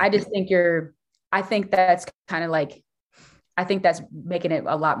 I just think I think that's kind of like. I think that's making it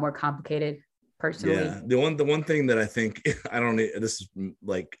a lot more complicated personally. Yeah. The one thing that I think this is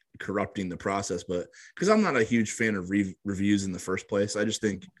like corrupting the process, but because I'm not a huge fan of reviews in the first place, I just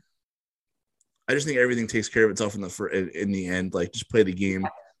think everything takes care of itself in the end. Like just play the game.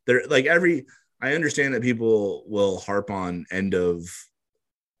 There, like I understand that people will harp on end of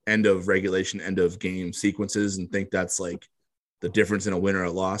regulation, end of game sequences and think that's like the difference in a win or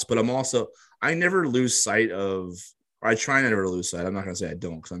a loss. But I never lose sight of. I try never to lose sight. I'm not going to say I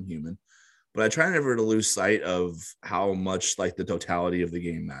don't because I'm human, but I try never to lose sight of how much like the totality of the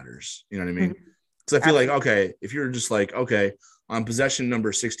game matters. You know what I mean? Because I feel like, okay, if you're just like, okay, on possession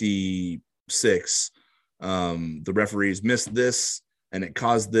number 66, the referees missed this and it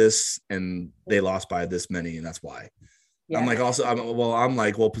caused this and they lost by this many. And that's why. Yeah. I'm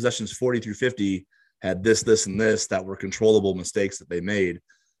like, possessions 40 through 50 had this, and this that were controllable mistakes that they made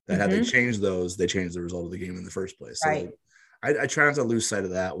that had they changed those, they changed the result of the game in the first place. So Right. I try not to lose sight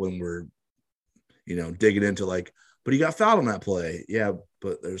of that when we're, digging into like, but he got fouled on that play. Yeah,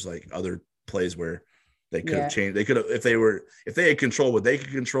 but there's like other plays where they could have changed. They could have, if they had controlled what they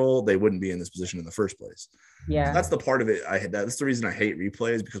could control, they wouldn't be in this position in the first place. Yeah. So that's the part of it. That's the reason I hate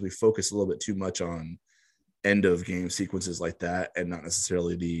replays, because we focus a little bit too much on end of game sequences like that, and not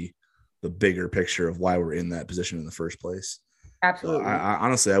necessarily the bigger picture of why we're in that position in the first place. Absolutely. I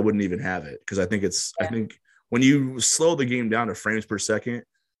honestly, I wouldn't even have it, because I think when you slow the game down to frames per second,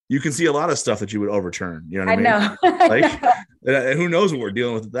 you can see a lot of stuff that you would overturn. You know what I mean? Like, who knows what we're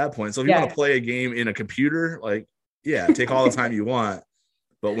dealing with at that point. So if you want to play a game in a computer, like, take all the time you want.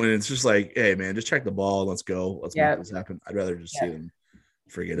 But when it's just like, hey, man, just check the ball. Let's go. Let's make this happen. I'd rather just see them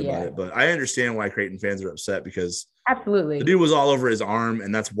forget about it. But I understand why Creighton fans are upset, because absolutely the dude was all over his arm,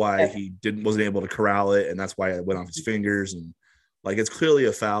 and that's why he wasn't able to corral it, and that's why it went off his fingers. And like, it's clearly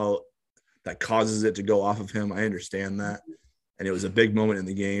a foul that causes it to go off of him. I understand that. And it was a big moment in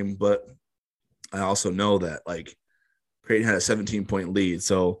the game, but I also know that like Creighton had a 17-point lead.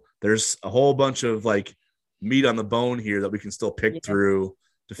 So there's a whole bunch of like meat on the bone here that we can still pick through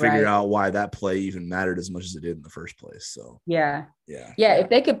to figure out why that play even mattered as much as it did in the first place. So yeah. If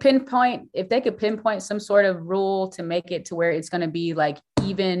they could pinpoint some sort of rule to make it to where it's going to be like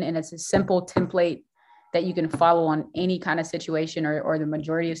even, and it's a simple template that you can follow on any kind of situation or the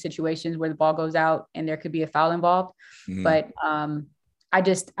majority of situations where the ball goes out and there could be a foul involved. But I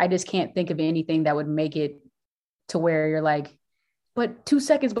just can't think of anything that would make it to where you're like, but 2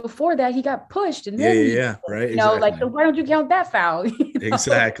 seconds before that, he got pushed. And then right. Like, so why don't you count that foul?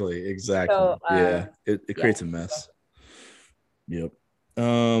 Exactly. So, it creates a mess. Yep.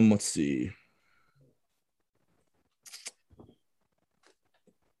 Let's see.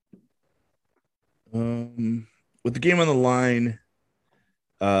 With the game on the line,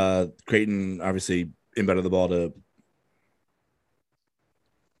 Creighton obviously inbounded the ball to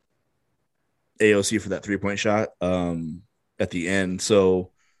AOC for that 3-point shot at the end.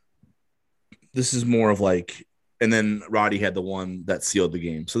 So this is more of like, and then Roddy had the one that sealed the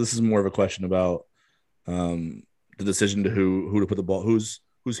game. So this is more of a question about the decision to who to put the ball, whose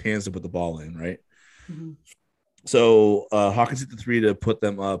hands to put the ball in, right? So Hawkins hit the 3 to put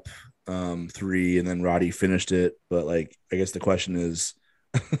them up 3, and then Roddy finished it. But like, I guess the question is,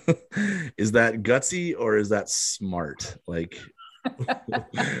 is that gutsy or is that smart? Like,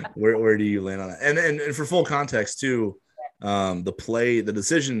 where do you land on that? And for full context too, the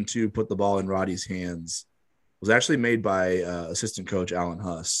decision to put the ball in Roddy's hands was actually made by assistant coach Alan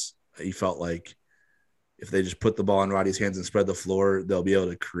Huss. He felt like if they just put the ball in Roddy's hands and spread the floor, they'll be able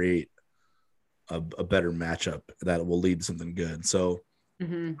to create a better matchup that will lead to something good. So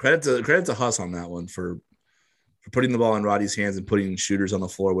credit to Huss on that one for putting the ball in Roddy's hands and putting shooters on the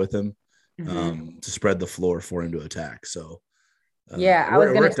floor with him to spread the floor for him to attack. So I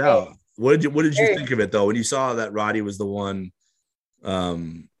was it worked out. What did you think of it though when you saw that Roddy was the one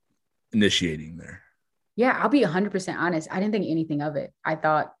initiating there? Yeah, I'll be 100% honest. I didn't think anything of it. I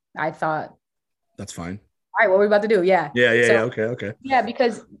thought that's fine. All right, what are we about to do? Yeah. Okay. Yeah,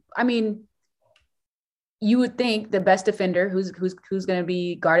 because I mean, you would think the best defender, who's going to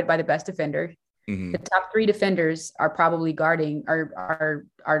be guarded by the best defender. The top 3 defenders are probably guarding are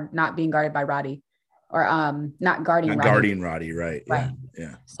not being guarded by Roddy, or not guarding Roddy, right?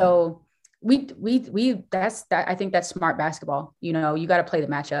 Yeah. So we that's that. I think that's smart basketball. You got to play the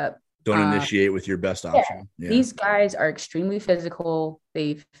matchup. Don't initiate with your best option. Yeah. These guys are extremely physical.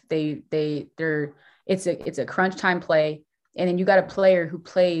 It's a crunch time play, and then you got a player who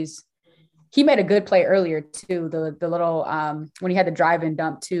plays. He made a good play earlier too. The little when he had the drive and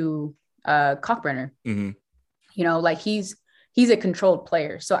dump to Cockbrenner. Like he's a controlled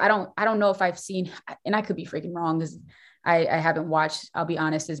player. So I don't know if I've seen, and I could be freaking wrong because I haven't watched, I'll be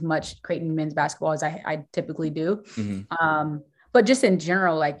honest, as much Creighton men's basketball as I typically do. But just in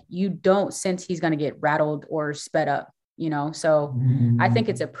general, like you don't sense he's going to get rattled or sped up, so I think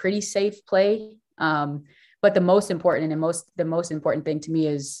it's a pretty safe play. But the most important thing to me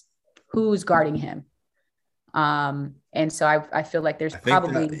is who's guarding him. And so I feel like there's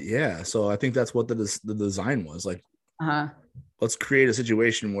probably so I think that's what the design was like. Let's create a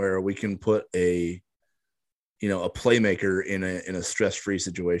situation where we can put a playmaker in a stress-free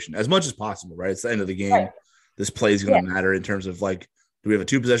situation as much as possible, right? It's the end of the game. Right. This play is going to matter in terms of like, do we have a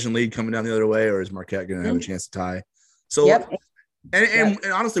 2-possession lead coming down the other way, or is Marquette going to have a chance to tie? So, and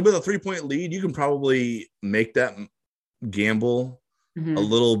honestly, with a 3-point lead, you can probably make that gamble a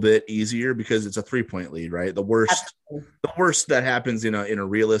little bit easier because it's a 3-point lead, right? The worst that happens in a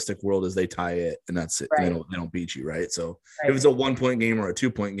realistic world is they tie it and that's it. Right. And they don't beat you, right? So if it's a 1-point game or a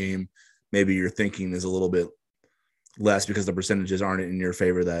 2-point game, maybe your thinking is a little bit less because the percentages aren't in your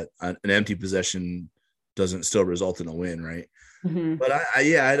favor, that an empty possession doesn't still result in a win, right? But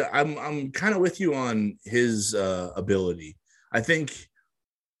I'm kind of with you on his ability. I think,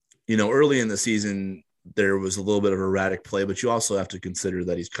 early in the season there was a little bit of erratic play, but you also have to consider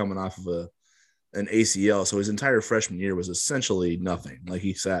that he's coming off of an ACL, so his entire freshman year was essentially nothing. Like,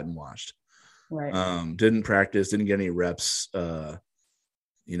 he sat and watched, Right. Didn't practice, didn't get any reps,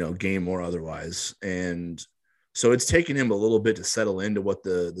 game or otherwise, and so it's taken him a little bit to settle into what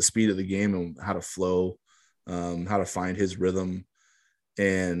the speed of the game and how to flow, how to find his rhythm.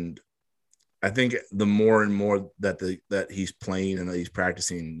 And I think the more and more that he's playing and that he's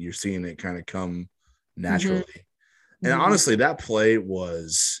practicing, you're seeing it kind of come naturally. And honestly, that play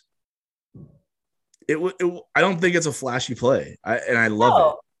was I don't think it's a flashy play. I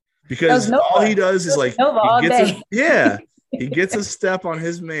love it because all he does is like he gets a step on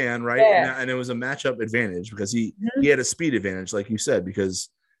his man, right? And it was a matchup advantage because he had a speed advantage, like you said, because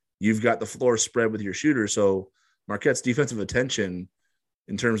you've got the floor spread with your shooter. So Marquette's defensive attention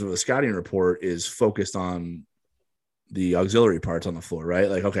in terms of a scouting report is focused on the auxiliary parts on the floor, right?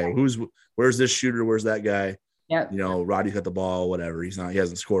 Like, okay, where's this shooter? Where's that guy? Yeah. Roddy's got the ball, whatever. He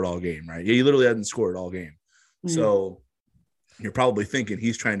hasn't scored all game, right? He literally hasn't scored all game. So you're probably thinking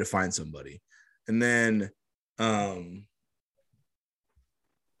he's trying to find somebody. And then,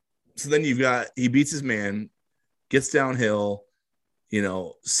 so then he beats his man, gets downhill,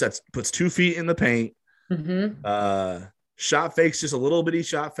 puts 2 feet in the paint, shot fakes, just a little bitty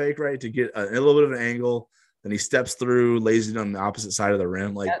shot fake, right, to get a little bit of an angle. Then he steps through, lays it on the opposite side of the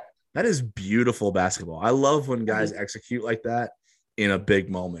rim. Like, that is beautiful basketball. I love when guys execute like that in a big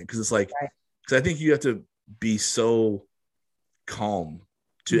moment, because it's like, because I think you have to be so calm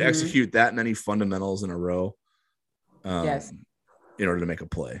to execute that many fundamentals in a row. In order to make a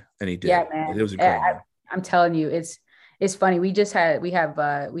play, and he did. Yeah, man. It was incredible. I'm telling you, it's funny. We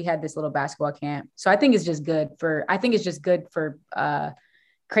had this little basketball camp, so I think it's just good for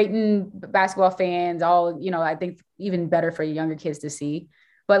Creighton basketball fans. I think even better for younger kids to see.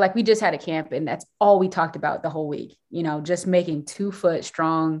 But like, we just had a camp, and that's all we talked about the whole week. Just making 2-foot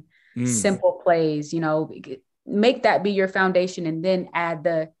strong, simple plays. Make that be your foundation, and then add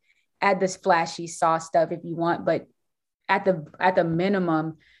this flashy sauce stuff if you want, but at the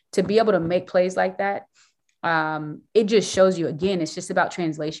minimum, to be able to make plays like that, it just shows you, again, it's just about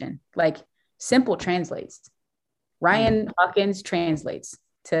translation. Like, simple translates. Ryan Hawkins translates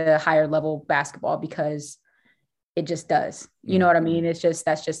to higher level basketball because it just does. You know what I mean? It's just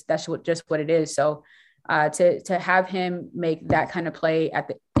that's what it is. So to have him make that kind of play at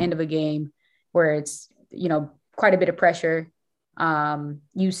the end of a game where it's quite a bit of pressure,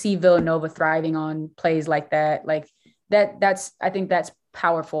 you see Villanova thriving on plays like that. Like, I think that's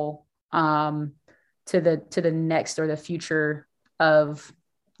powerful to the next or the future of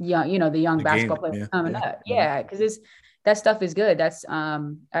the young basketball players coming up. Yeah. Cause that stuff is good. That's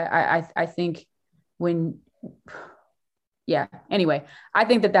I think anyway, I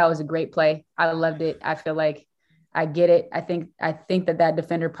think that was a great play. I loved it. I feel like I get it. I think that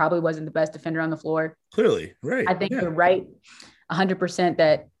defender probably wasn't the best defender on the floor. Clearly. Right. I think you're right 100%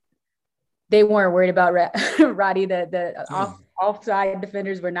 that they weren't worried about Roddy. The offside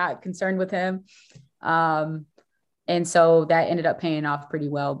defenders were not concerned with him. And so that ended up paying off pretty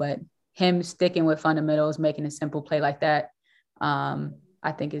well. But him sticking with fundamentals, making a simple play like that,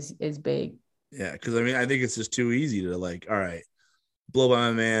 I think is big. Yeah, because I think it's just too easy to, like, all right, blow by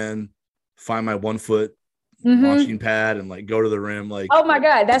my man, find my 1 foot launching pad, and like go to the rim. Like, oh my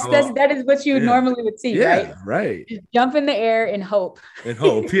God, that is what you normally would see, right? Right. Just jump in the air and hope.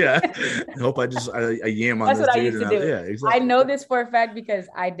 Yeah. Hope I yam on That's this what dude. I used to do. Yeah, exactly. I know this for a fact because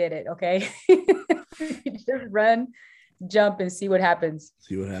I did it. Okay. Just run, jump, and see what happens.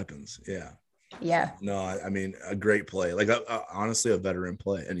 Yeah. Yeah. No, I mean, a great play. Like, honestly, a veteran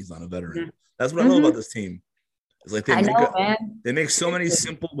play, and he's not a veteran. That's what I love about this team. It's like they make so many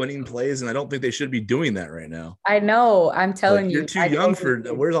simple winning plays, and I don't think they should be doing that right now. I know. I'm telling you. You're too young for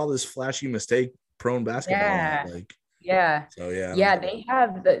 – where's all this flashy mistake-prone basketball? Yeah. Yeah. So, yeah. Yeah, they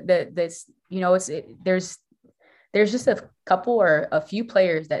have this – there's just a couple or a few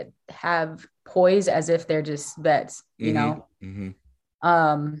players that have poise as if they're just vets, you know?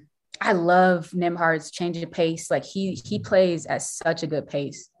 I love Nembhard's change of pace. Like, he plays at such a good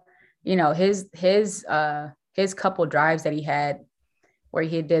pace. His couple drives that he had where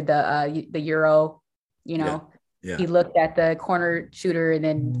he did the Euro, Yeah. He looked at the corner shooter and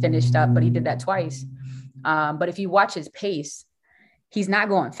then finished up, but he did that twice. But if you watch his pace, he's not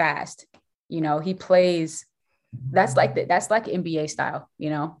going fast. He plays. That's like NBA style.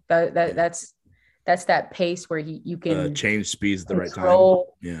 That's that pace where you can Change speeds at the right time.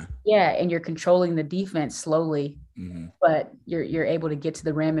 control. Yeah. Yeah, and you're controlling the defense slowly, Mm-hmm. but you're able to get to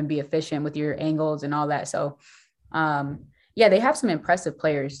the rim and be efficient with your angles and all that. So, yeah, they have some impressive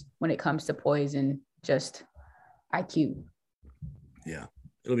players when it comes to poise and just IQ. Yeah,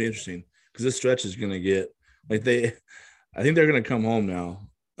 it'll be interesting because this stretch is going to get like I think they're going to come home now.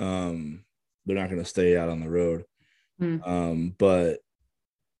 They're not going to stay out on the road. But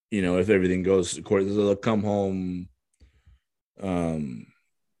if everything goes according, they'll come home.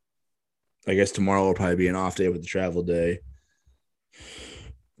 I guess tomorrow will probably be an off day with the travel day.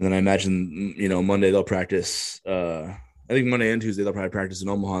 And then I imagine, Monday they'll practice. I think Monday and Tuesday they'll probably practice in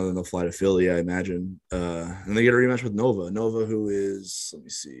Omaha, and then they'll fly to Philly, I imagine. And they get a rematch with Nova. Nova, who is, let me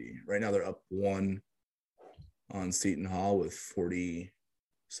see, right now they're up 1 on Seton Hall with 40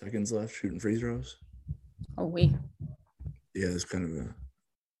 seconds left shooting free throws. Oh, wait. Yeah, it's kind of a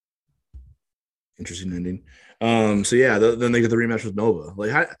interesting ending. So yeah, then they get the rematch with Nova.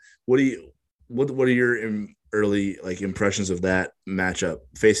 Like, what are your early impressions of that matchup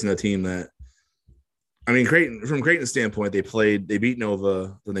facing a team that, I mean, from Creighton's standpoint, they beat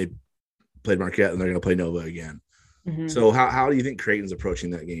Nova, then they played Marquette, and they're going to play Nova again. Mm-hmm. So how do you think Creighton's approaching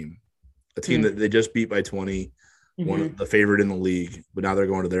that game? A team that they just beat by 20, one of the favorite in the league, but now they're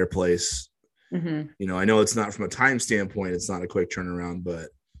going to their place. Mm-hmm. I know it's not from a time standpoint, it's not a quick turnaround, but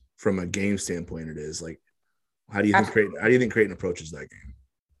from a game standpoint, it is. Like, how do you think Creighton approaches that game?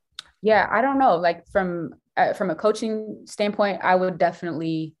 Yeah, I don't know. Like from a coaching standpoint, I would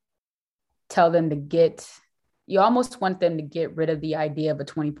definitely tell them you almost want them to get rid of the idea of a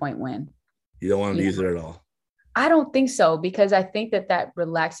 20-point win. You don't want them to use it at all? I don't think so, because I think that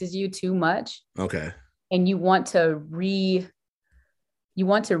relaxes you too much. Okay. And you want to reinvent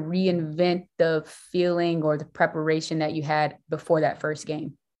the feeling or the preparation that you had before that first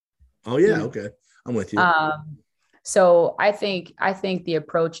game. Oh yeah. Okay. I'm with you. So I think the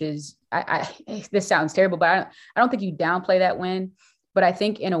approach is, this sounds terrible, but I don't think you downplay that win, but I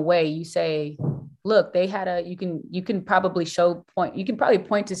think in a way you say, look, they had you can probably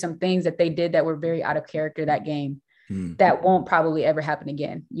point to some things that they did that were very out of character that game that won't probably ever happen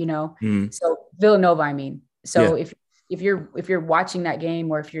again, So Villanova, I mean, so yeah. If you're watching that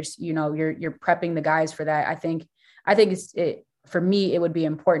game, or if you're prepping the guys for that, I think for me, it would be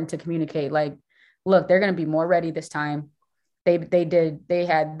important to communicate, like, look, they're going to be more ready this time. They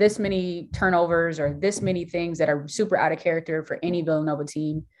had this many turnovers or this many things that are super out of character for any Villanova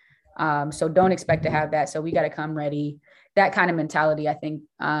team. So don't expect to have that. So we got to come ready. That kind of mentality, I think,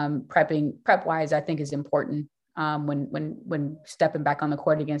 prep wise, I think is important when stepping back on the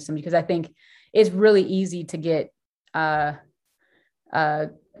court against them, because I think it's really easy to get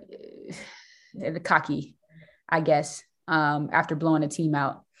cocky, I guess, after blowing a team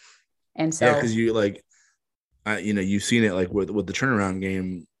out. And so, because you've seen it like with the turnaround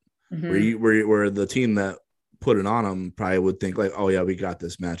game, where the team that put it on them probably would think like, oh yeah, we got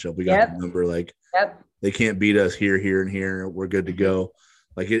this matchup, we got the number, like they can't beat us here and here, we're good to go.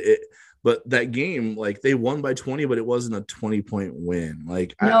 Like it but that game, like they won by 20, but it wasn't a 20-point win.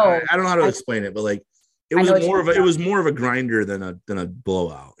 Like no, I don't know how to explain it, but like it was more of a grinder than a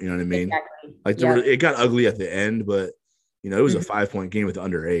blowout. You know what I mean? Exactly. Like it got ugly at the end, but it was a 5-point game with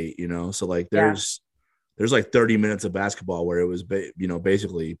under 8. So like there's like 30 minutes of basketball where it was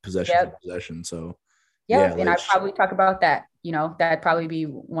basically possession to possession. So and I'd probably talk about that. That'd probably be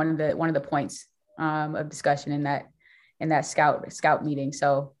one of the points of discussion in that scout meeting.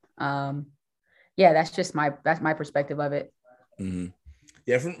 So that's my perspective of it. Mm-hmm.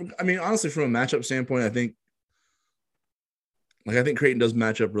 Yeah, honestly, from a matchup standpoint, I think Creighton does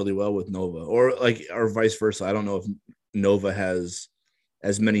match up really well with Nova, or vice versa. I don't know if Nova has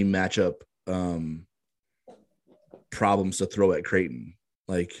as many matchup problems to throw at Creighton,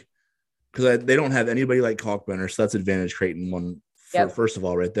 because they don't have anybody like Kalkbrenner, so that's advantage Creighton one first of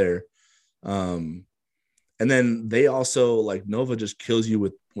all right there. And then they also Nova just kills you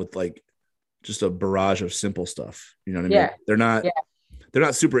with just a barrage of simple stuff. You know what I mean? They're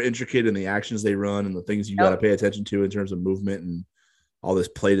not super intricate in the actions they run and the things you got to pay attention to in terms of movement and all this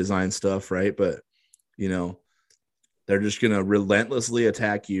play design stuff, right? But they're just gonna relentlessly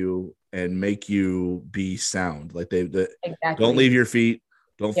attack you and make you be sound. Like they don't leave your feet,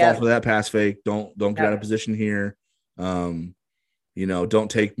 don't fall for that pass fake, don't get out of position here. Don't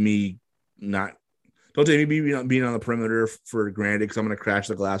take me being on the perimeter for granted, because I'm gonna crash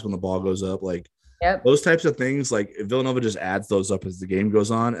the glass when the ball goes up. Like Yep. those types of things, like Villanova just adds those up as the game goes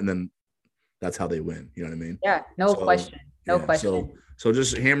on, and then that's how they win. You know what I mean? Yeah. No So question. No yeah, question. so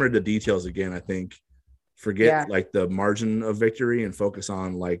just hammer the details again. I think Yeah. forget like the margin of victory and focus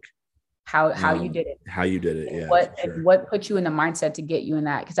on like How you did it. how you did it. And Yeah, what for sure. what put you in the mindset to get you in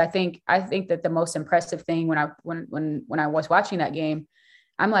that? Because I think that the most impressive thing when I was watching that game,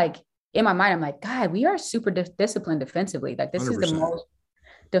 I'm like, in my mind, I'm like, God, we are super disciplined defensively. Like this 100%.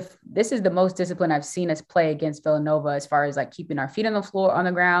 this is the most disciplined I've seen us play against Villanova, as far as like keeping our feet on the floor, on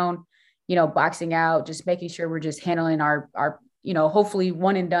the ground, boxing out, just making sure we're just handling our hopefully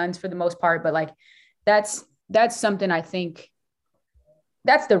one and dones for the most part. But like that's something I think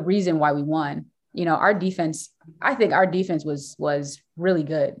that's the reason why we won. Our defense, I think our defense was really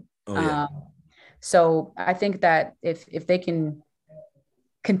good. Oh yeah. So I think that if they can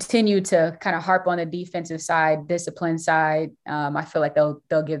continue to kind of harp on the defensive side, discipline side, I feel like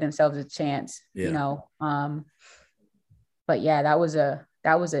they'll give themselves a chance. Yeah. But yeah, that was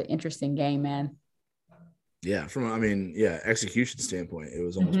an interesting game, man. Yeah. Execution standpoint, it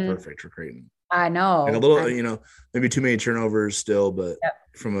was almost perfect for Creighton. I know. Like a little, maybe too many turnovers still, but Yep.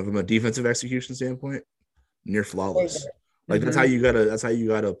 from a defensive execution standpoint, near flawless. Like that's how Mm-hmm. you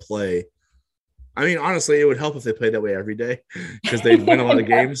gotta play. I mean, honestly, it would help if they played that way every day because they'd win a lot of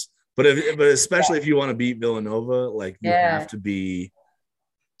games. But especially if you want to beat Villanova, like you have to be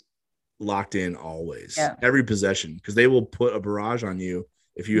locked in always, every possession, because they will put a barrage on you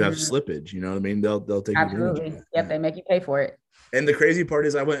if you have slippage. You know what I mean? They'll take advantage of it. Yep, they make you pay for it. And the crazy part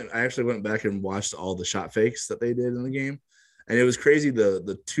is I actually went back and watched all the shot fakes that they did in the game. And it was crazy.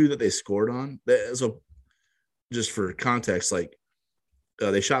 The two that they scored on. So just for context, like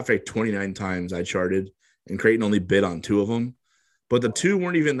they shot faked 29 times I charted, and Creighton only bid on 2 of them. But the 2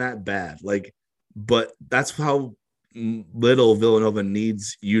 weren't even that bad. But that's how little Villanova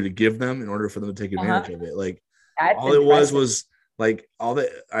needs you to give them in order for them to take advantage of it. Like that's all impressive. it was like all that.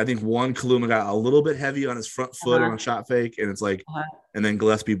 I think one Kaluma got a little bit heavy on his front foot on a shot fake, and it's like, and then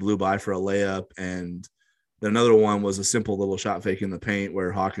Gillespie blew by for a layup, and then another one was a simple little shot fake in the paint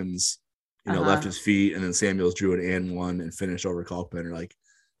where Hawkins, left his feet, and then Samuels drew an and one and finished over Kalkbrenner. Like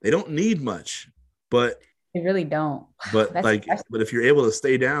they don't need much, but they really don't. But but if you're able to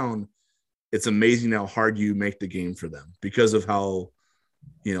stay down, it's amazing how hard you make the game for them because of how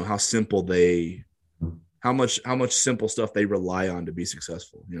simple how much simple stuff they rely on to be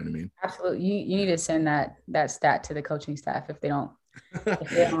successful. You know what I mean? Absolutely. You need to send that stat to the coaching staff if they don't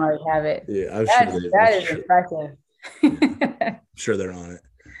already have it. Yeah, I'm sure that is impressive. I'm sure they're on it.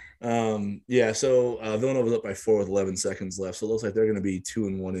 So Villanova was up by 4 with 11 seconds left. So it looks like they're going to be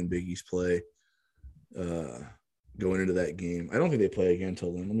 2-1 in Big East play going into that game. I don't think they play again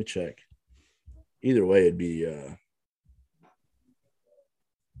until then. Let me check. Either way,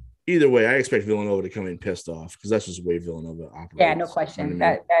 I expect Villanova to come in pissed off because that's just the way Villanova operates. Yeah, no question. You know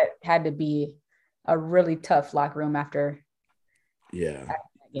what I mean? That had to be a really tough locker room after that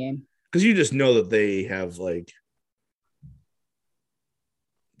game. Because you just know that they have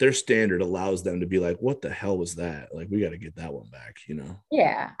their standard allows them to be like, what the hell was that? Like, we got to get that one back,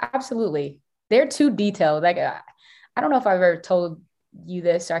 Yeah, absolutely. They're too detailed. Like, I don't know if I've ever told you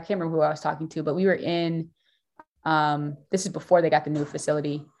this, or I can't remember who I was talking to, but we were in, this is before they got the new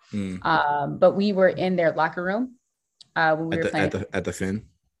facility. But we were in their locker room when we were playing at the Finn.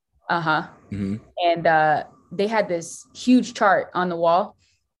 Mm-hmm. And they had this huge chart on the wall.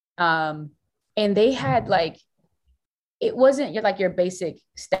 And they had it wasn't your basic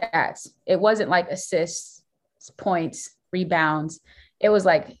stats. It wasn't like assists, points, rebounds. It was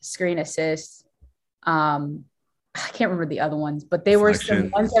like screen assists. I can't remember the other ones, but they were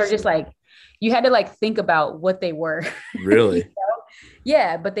some ones that were just you had to think about what they were. Really?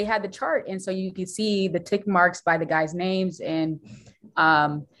 Yeah, but they had the chart, and so you could see the tick marks by the guys' names, and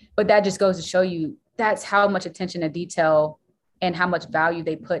but that just goes to show you that's how much attention to detail and how much value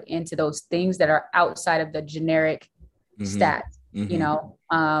they put into those things that are outside of the generic stats.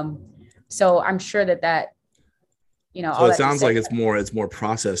 So I'm sure that so it sounds like it's more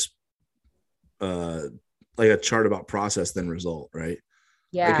process, like a chart about process than result, right?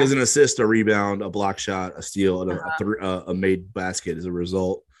 Yeah, because an assist, a rebound, a block shot, a steal, a made basket is a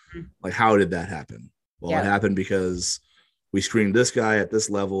result. Like, how did that happen? Well, it happened because we screened this guy at this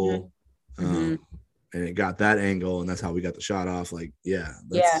level, and it got that angle, and that's how we got the shot off.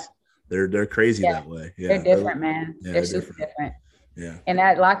 They're crazy that way. Yeah, they're different, man. Yeah, they're super different. Yeah. In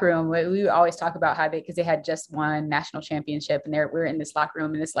that locker room, we always talk about how because they had just won national championship, and we're in this locker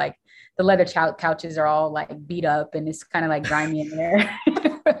room, and it's the leather couches are all beat up, and it's kind of grimy in there.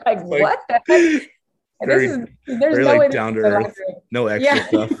 What the heck? There's no way down to earth, no extra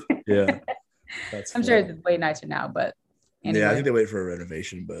stuff. Yeah. That's I'm sure funny. it's way nicer now, but Yeah, I anyway. think they wait for a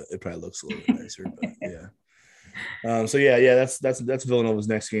renovation, but it probably looks a little bit nicer. But yeah. So yeah, that's Villanova's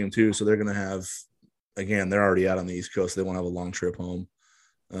next game too. So they're gonna have, again, they're already out on the East Coast. So they won't have a long trip home.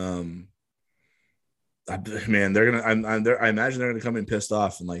 Um, man, they're gonna. I imagine they're gonna come in pissed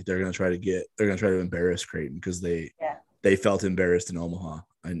off and like they're gonna try to embarrass Creighton because Yeah. they felt embarrassed in Omaha,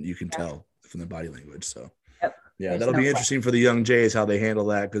 and you can Yeah. tell from their body language. So Yep. yeah, There's that'll no be question. interesting for the young Jays how they handle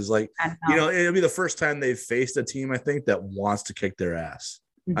that because like I know. it'll be the first time they've faced a team I think that wants to kick their ass.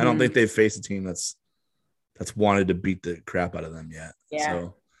 I don't think Mm-hmm. they've faced a team that's wanted to beat the crap out of them yet. Yeah.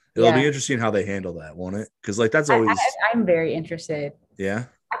 So it'll be Yeah. interesting how they handle that, won't it? Because like that's always I'm very interested. yeah.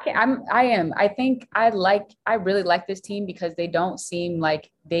 I am. I think I really like this team because they don't seem like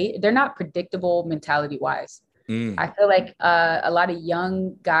they're not predictable mentality wise. Mm, I feel like a lot of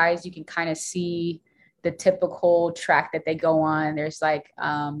young guys, you can kind of see the typical track that they go on. There's like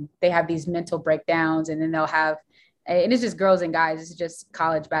they have these mental breakdowns, and then they'll have, and it's just girls and guys. It's just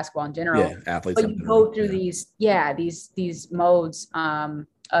college basketball in yeah, general. athletes But in you general. go through Yeah. these modes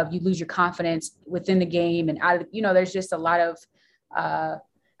of you lose your confidence within the game, and out of there's just a lot of uh,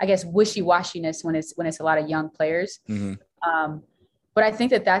 I guess wishy-washiness when it's a lot of young players. Mm-hmm. Um, but I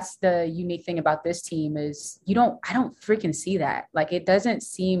think that that's the unique thing about this team is I don't freaking see that. Like it doesn't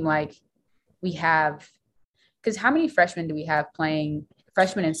seem like we have, because how many freshmen do we have playing,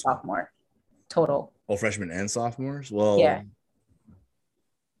 freshmen and sophomore total? Well, freshmen and sophomores. Well, Yeah.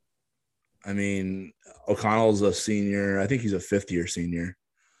 I mean, O'Connell's a senior. I think he's a fifth year senior.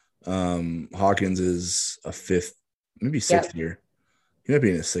 Hawkins is a fifth, maybe sixth Yep. year. He might be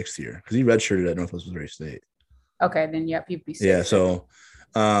in his sixth year because he redshirted at Northwest Missouri State. Okay. Then yep, you'd be Yeah. six. So,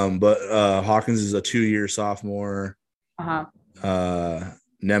 but Hawkins is a 2-year sophomore. Uh-huh. Uh,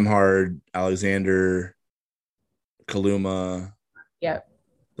 Nemhard, Alexander, Kaluma, Yep.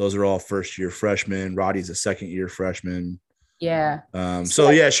 those are all first year freshmen. Roddy's a second year freshman. Yeah.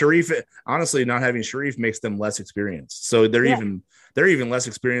 So yeah, Sharif, honestly, not having Sharif makes them less experienced. So they're Yeah. even less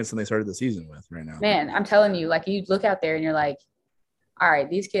experienced than they started the season with right now. Man, I'm telling you, like you look out there and you're like, all right,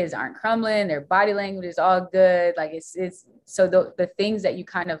 these kids aren't crumbling. Their body language is all good. Like it's so the things that you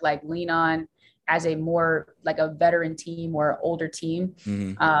kind of like lean on as a more like a veteran team or older team.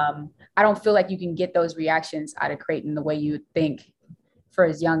 Mm-hmm. I don't feel like you can get those reactions out of Creighton the way you would think for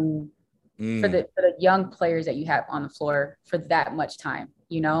as young for the young players that you have on the floor for that much time,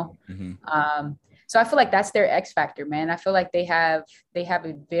 Mm-hmm. So I feel like that's their X factor, man. I feel like they have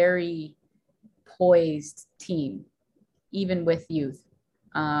a very poised team, even with youth.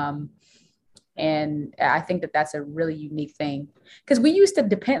 And I think that that's a really unique thing because we used to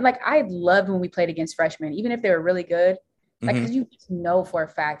depend, like I loved when we played against freshmen, even if they were really good, like, Mm-hmm. cause you just know for a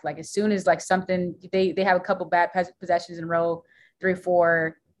fact, like as soon as like something, they have a couple bad possessions in a row, 3 or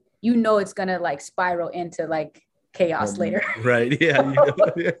 4, it's going to like spiral into like chaos later. Right. Yeah.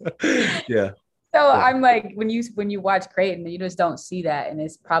 Yeah. So Yeah. I'm like, when you watch Creighton, you just don't see that. And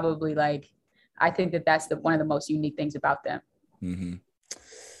it's probably like, I think that that's one of the most unique things about them. Mm-hmm.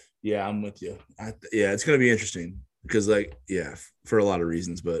 Yeah, I'm with you. Yeah, it's gonna be interesting because, like, yeah, for a lot of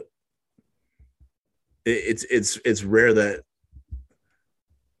reasons, but it's rare that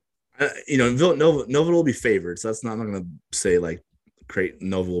Nova will be favored. So I'm not gonna say like Creighton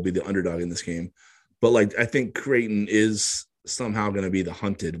Nova will be the underdog in this game, but like I think Creighton is somehow gonna be the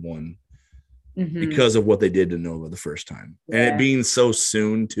hunted one because of what they did to Nova the first time, and it being so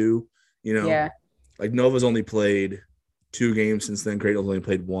soon too. Yeah. Like Nova's only played 2 games since then. Creighton's only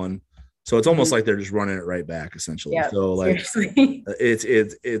played 1. So it's almost like they're just running it right back, essentially. Yeah. So like Seriously.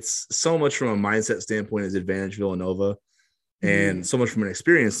 it's so much from a mindset standpoint is advantage Villanova, and so much from an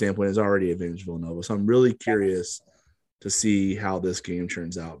experience standpoint is already advantage Villanova. So I'm really curious to see how this game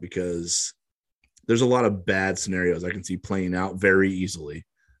turns out because there's a lot of bad scenarios I can see playing out very easily,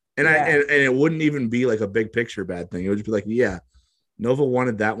 and and it wouldn't even be like a big picture bad thing. It would just be like, yeah, Nova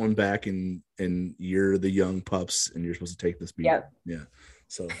wanted that one back, and you're the young pups, and you're supposed to take this beat. Yep. Yeah.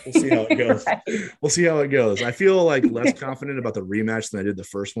 So we'll see how it goes. Right. We'll see how it goes. I feel like less confident about the rematch than I did the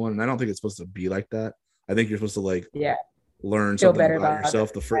first one, and I don't think it's supposed to be like that. I think you're supposed to like learn Feel something better about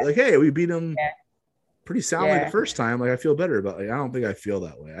yourself. Like, hey, we beat them pretty soundly the first time. Like, I feel better about. Like, I don't think I feel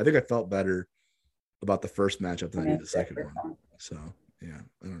that way. I think I felt better about the first matchup than I did the second one. So yeah,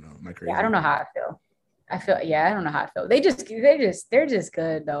 I don't know. Am I crazy? Yeah, I don't know how I feel. I don't know how I feel. They're just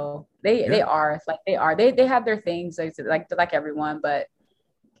good though. They are like they have their things like everyone, but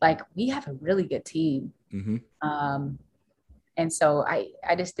like we have a really good team. And so I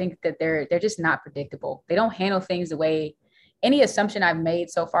just think that they're just not predictable. They don't handle things the way any assumption I've made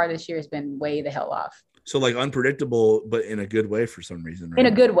so far this year has been way the hell off. So like unpredictable, but in a good way for some reason, right? In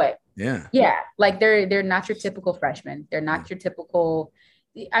a good way. Yeah. Yeah, like they're not your typical freshmen. They're Yeah. not your typical.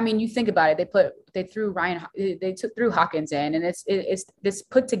 I mean, you think about it. They took through Hawkins in, and it's this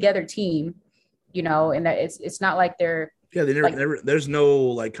put together team, and that it's not like they're Yeah. They like never, there's no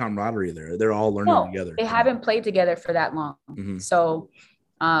like camaraderie there. They're all learning no, together. they Yeah. haven't played together for that long. Mm-hmm. So,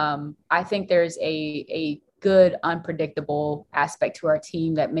 I think there's a good unpredictable aspect to our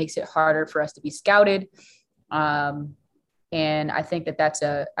team that makes it harder for us to be scouted. Um, and I think that's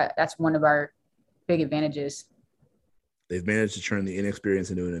one of our big advantages. They've managed to turn the inexperience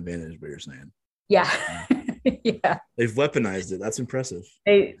into an advantage, what you're saying. Yeah. Yeah. Yeah. They've weaponized it. That's impressive.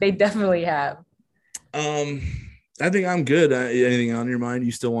 They definitely have. Um, I think I'm good. Anything on your mind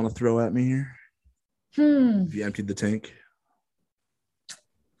you still want to throw at me here? Have you emptied the tank?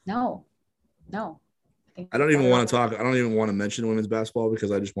 No. No. I don't even want to talk. I don't even want to mention women's basketball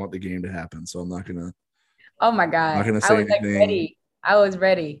because I just want the game to happen. So I'm not gonna. Oh my I'm not God. gonna I say was like anything. ready. I was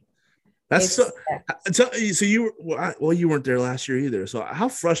ready. That's It's so you were well. You weren't there last year either. So how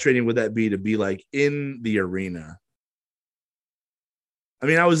frustrating would that be to be like in the arena? I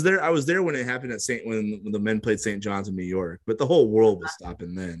mean, I was there. I was there when it happened at when the men played St. John's in New York, but the whole world was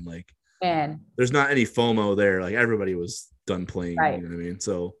stopping then. Like, man. there's not any FOMO there. Like everybody was done playing. Right. You know what I mean?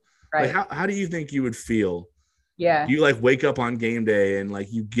 So, Right. like, how do you think you would feel? Yeah. You like wake up on game day and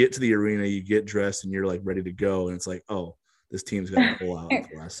like you get to the arena, you get dressed, and you're like ready to go, and it's like, oh, this team's got to pull out at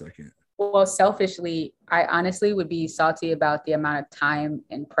the last second. Well, selfishly, I honestly would be salty about the amount of time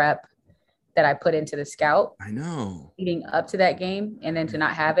and prep that I put into the scout. I know. Leading up to that game and then to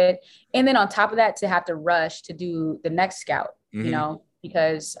not have it. And then on top of that, to have to rush to do the next scout,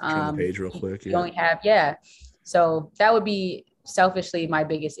 because turn the page real quick. You only have, So that would be selfishly my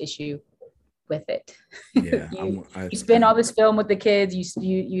biggest issue with it. Yeah. you spend all this film with the kids,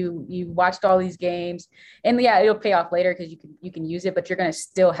 you watched all these games, and it'll pay off later because you can use it, but you're gonna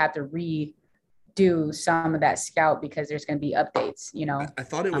still have to redo some of that scout because there's gonna be updates, I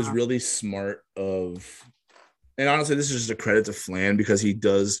thought it was really smart and honestly, this is just a credit to Flan because he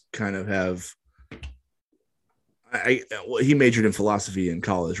does kind of have he majored in philosophy in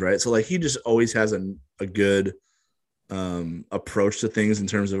college, right? So like he just always has a good approach to things in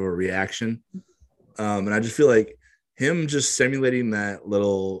terms of a reaction. And I just feel like him just simulating that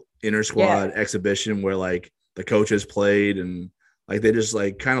little inter squad exhibition where like the coaches played and like they just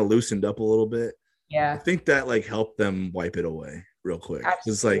like kind of loosened up a little bit. Yeah. I think that like helped them wipe it away real quick.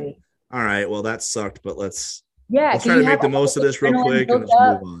 It's like, all right, well that sucked, but let's try to make the most of this real quick and just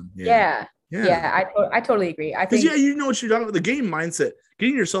move on. Yeah. I totally agree. I think you know what you're talking about. The game mindset,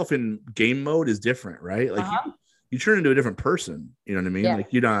 getting yourself in game mode is different, right? Like you turn into a different person. You know what I mean?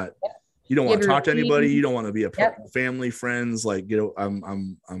 Like you don't want to talk to anybody. You don't want to be a family, friends. Like,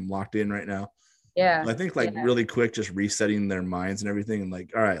 I'm locked in right now. Yeah. I think really quick, just resetting their minds and everything. And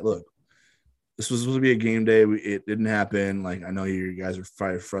like, all right, look, this was supposed to be a game day. It didn't happen. Like, I know you guys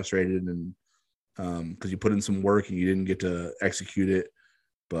are frustrated and because you put in some work and you didn't get to execute it.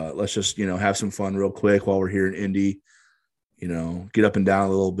 But let's just, have some fun real quick while we're here in Indy. Get up and down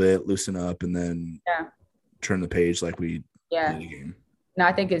a little bit, loosen up, and then turn the page like we did the game. No,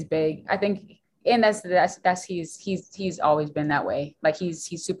 I think it's big. I think, and that's he's always been that way. Like he's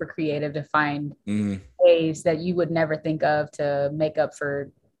super creative to find ways that you would never think of to make up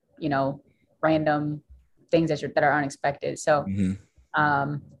for, random things that are unexpected. So,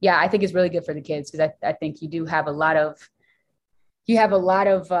 I think it's really good for the kids because I think you have a lot of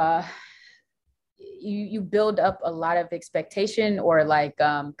you build up a lot of expectation or like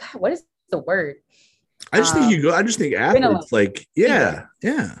God, what is the word? I just think athletes like, yeah.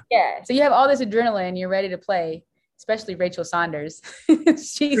 So you have all this adrenaline, you're ready to play, especially Rachel Saunders.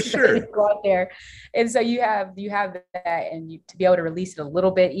 She's ready to go out there. And so you have that and to be able to release it a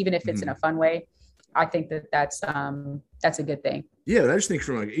little bit, even if it's in a fun way. I think that's a good thing. Yeah. But I just think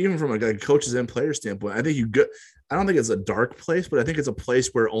even from a coaches and players standpoint, I think I don't think it's a dark place, but I think it's a place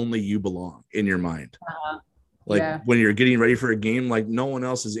where only you belong in your mind. When you're getting ready for a game, like no one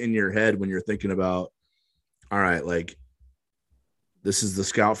else is in your head when you're thinking about, all right, like this is the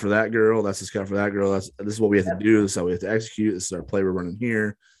scout for that girl. That's the scout for that girl. This is what we have to do. This is how we have to execute. This is our play we're running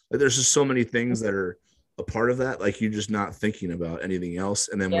here. Like, there's just so many things that are a part of that. Like you're just not thinking about anything else.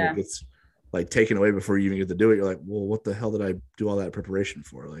 And then when it gets like taken away before you even get to do it, you're like, well, what the hell did I do all that preparation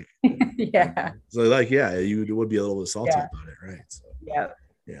for? Like, So you would be a little bit salty about it. Right. So,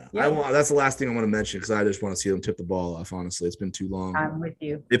 that's the last thing I want to mention because I just want to see them tip the ball off. Honestly, it's been too long. I'm with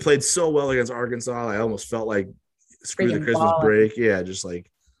you. They played so well against Arkansas. I almost felt like screw the Christmas break. Yeah, just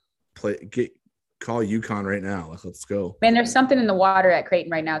like call UConn right now. Like, let's go. Man, there's something in the water at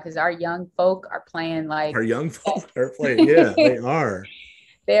Creighton right now because our young folk are playing like our young folk are playing. Yeah, they are.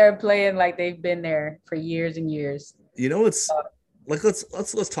 They're playing like they've been there for years and years. You know, it's like let's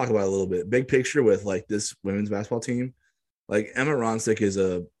talk about it a little bit. Big picture with like this women's basketball team. Like Emma Ronsick is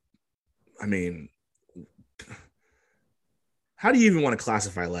I mean, how do you even want to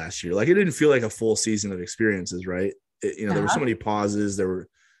classify last year? Like it didn't feel like a full season of experiences, right? There were so many pauses.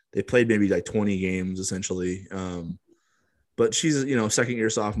 They played maybe like 20 games essentially. But she's, second year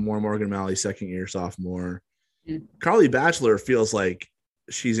sophomore, Morgan Malley, second year sophomore. Mm-hmm. Carly Batchelor feels like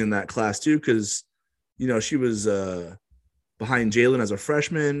she's in that class too, because, she was behind Jalen as a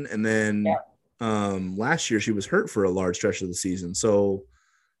freshman. And then last year she was hurt for a large stretch of the season. So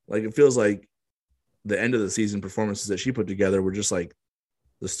like, it feels like the end of the season performances that she put together were just like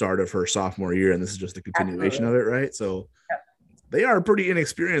the start of her sophomore year. And this is just a continuation of it. Right. So they are pretty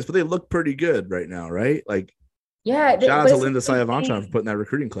inexperienced, but they look pretty good right now. Right. Like, yeah. Shout out to Linda Sayavanchon for putting that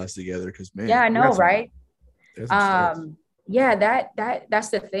recruiting class together. Cause man, yeah, I know. Right. Yeah, that's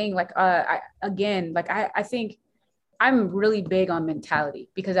the thing. Like, I think I'm really big on mentality,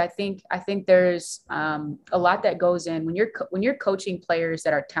 because I think there's a lot that goes in when you're coaching players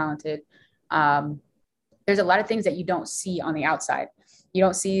that are talented. There's a lot of things that you don't see on the outside. You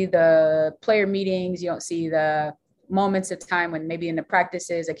don't see the player meetings. You don't see the moments of time when maybe in the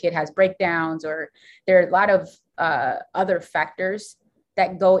practices a kid has breakdowns, or there are a lot of other factors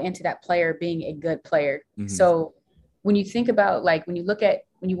that go into that player being a good player. Mm-hmm. So when you think about, like, when you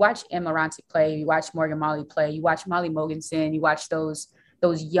watch Emma Ronsick play, you watch Morgan Malley play, you watch Molly Mogensen, you watch those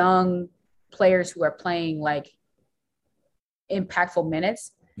young players who are playing like impactful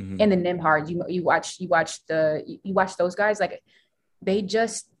minutes. Mm-hmm. In the Nimhard, you watch those guys, like, they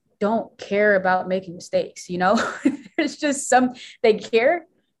just don't care about making mistakes. There's just they care,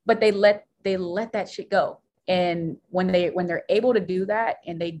 but they let that shit go. And when they're able to do that,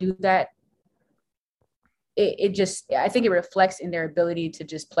 and they do that, it just, I think it reflects in their ability to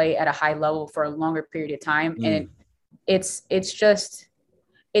just play at a high level for a longer period of time. And it's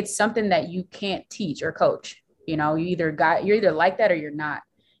something that you can't teach or coach. You're either like that or you're not.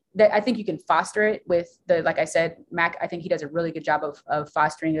 That I think you can foster it with like I said, Mac, I think he does a really good job of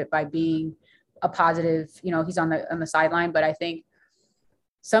fostering it by being a positive, he's on the sideline. But I think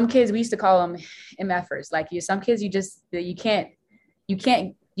some kids, we used to call them MFers. Like, some kids, you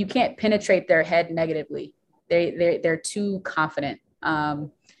can't penetrate their head negatively. They're too confident.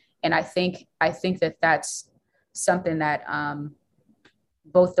 And I think that's something that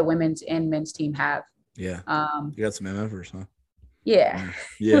both the women's and men's team have. Yeah. You got some MFers, huh? Yeah.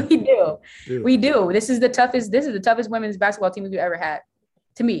 We do. This is the toughest women's basketball team we've ever had,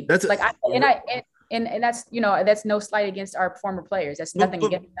 to me. That's that's no slight against our former players. That's nothing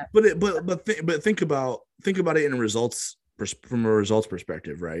against them. But think about it from a results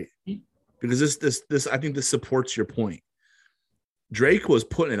perspective, right? Mm-hmm. Because this I think this supports your point. Drake was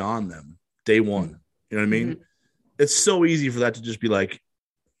putting it on them day one. Mm-hmm. You know what I mean? Mm-hmm. It's so easy for that to just be like,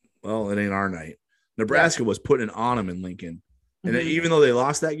 well, it ain't our night. Nebraska was putting it on them in Lincoln. And even though they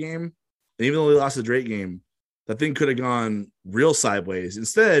lost that game, and even though they lost the Drake game, that thing could have gone real sideways.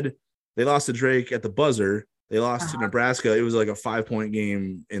 Instead, they lost to Drake at the buzzer. They lost to Nebraska. It was like a 5-point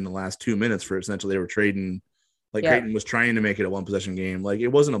game in the last 2 minutes for essentially. They were trading. Like, Creighton was trying to make it a one-possession game. Like, it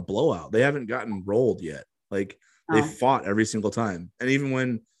wasn't a blowout. They haven't gotten rolled yet. Like, they fought every single time. And even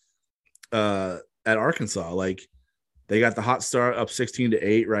when at Arkansas, like, they got the hot start up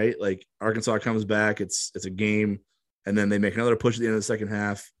 16-8, right? Like, Arkansas comes back. It's a game. And then they make another push at the end of the second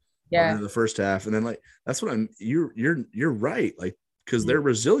half, or the first half, and then, like, that's what you're right, like, because they're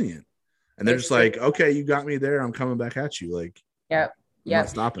resilient, and they're just like, okay, you got me there, I'm coming back at you, like, not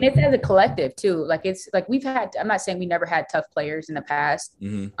stopping. And it's as a collective too, like, it's like we've had. I'm not saying we never had tough players in the past,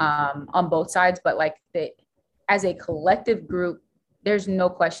 on both sides, but like as a collective group, there's no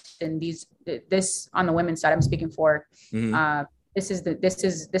question. This on the women's side, I'm speaking for. This is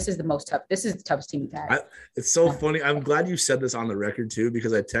the most tough. This is the toughest team we've had. It's so funny. I'm glad you said this on the record too,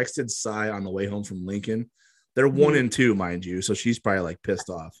 because I texted Cy on the way home from Lincoln. They're 1-2, mind you, so she's probably like pissed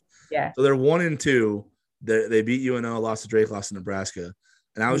off. Yeah. So they're 1-2. They beat UNO, lost to Drake, lost to Nebraska,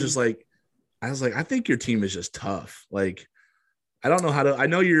 and I was just like, I think your team is just tough. Like, I don't know how to. I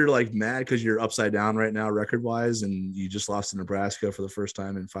know you're like mad because you're upside down right now record wise, and you just lost to Nebraska for the first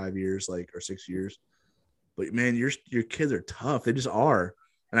time in 5 years, or 6 years. But man, your kids are tough. They just are.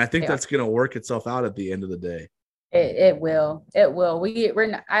 And I think that's going to work itself out at the end of the day. It will. We're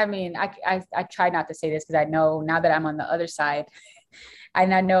not, I mean, I try not to say this because I know now that I'm on the other side,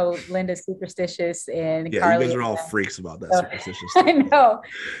 and I know Linda's superstitious and Carly, you guys are all freaks about that superstitious stuff. I know.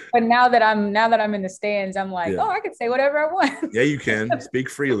 But now that I'm in the stands, I'm like, I can say whatever I want. Yeah, you can speak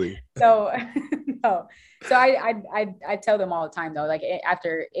freely. So No. So I tell them all the time though, like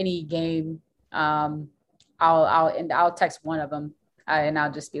after any game, I'll text one of them and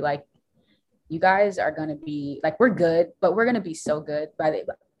I'll just be like, you guys are going to be like, we're good, but we're going to be so good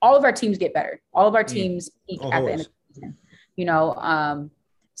all of our teams get better. All of our teams peak at the end of the season, you know?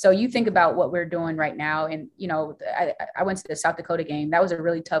 So you think about what we're doing right now. And, you know, I went to the South Dakota game. That was a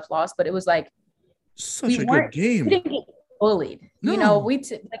really tough loss, but it was like, such a good game. We didn't get bullied. No. You know, like,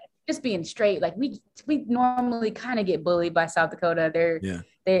 just being straight, like we normally kind of get bullied by South Dakota.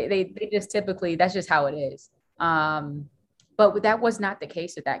 They just typically, that's just how it is. But that was not the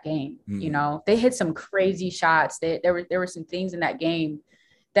case at that game. You know, they hit some crazy shots. There were some things in that game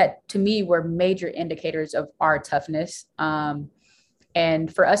that to me were major indicators of our toughness.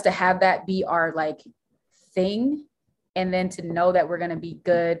 And for us to have that be our like thing, and then to know that we're going to be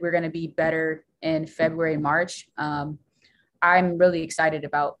good, we're going to be better in February, March. I'm really excited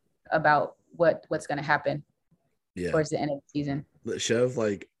about what's going to happen towards the end of the season. Chev,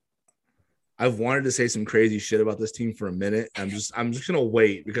 like, I've wanted to say some crazy shit about this team for a minute. I'm just gonna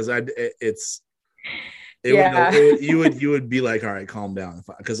wait because you would be like, all right, calm down,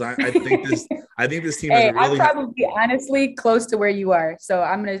 because I think this team. Hey, I'm probably honestly close to where you are, so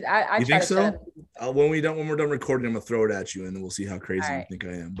I'm gonna. You think so? When we're done recording, I'm gonna throw it at you, and then we'll see how crazy you think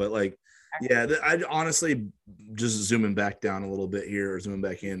I am. But like, yeah, I honestly just zooming back down a little bit here or zooming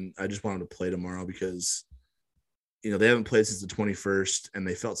back in. I just wanted to play tomorrow because, you know, they haven't played since the 21st, and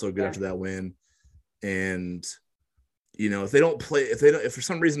they felt so good after that win. And, you know, if for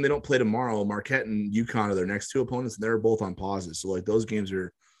some reason they don't play tomorrow, Marquette and UConn are their next two opponents, and they're both on pauses. So like those games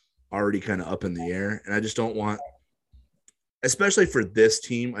are already kind of up in the air. And I just don't want, especially for this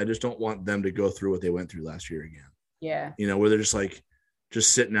team, I just don't want them to go through what they went through last year again. Yeah. You know, where they're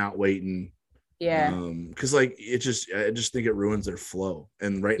just sitting out waiting. Yeah. Because like I just think it ruins their flow.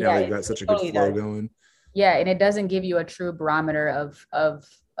 And right now they've got such a good flow going. Yeah, and it doesn't give you a true barometer of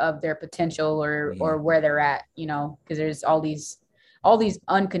their potential or where they're at, you know, because there's all these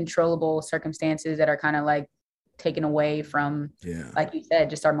uncontrollable circumstances that are kind of like taken away from, like you said,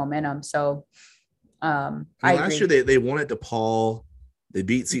 just our momentum. So last year they won at DePaul. They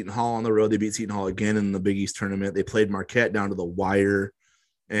beat Seton Hall on the road. They beat Seton Hall again in the Big East tournament. They played Marquette down to the wire,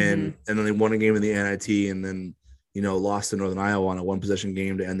 and then they won a game in the NIT, and then, you know, lost to Northern Iowa on a one-possession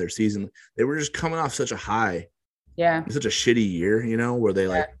game to end their season. They were just coming off such a high. Yeah. Such a shitty year, you know, where they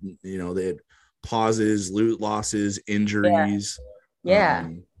you know, they had pauses, losses, injuries.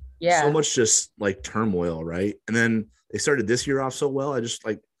 So much just like turmoil, right? And then they started this year off so well.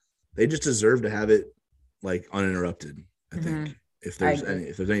 They just deserve to have it like uninterrupted, I think. If there's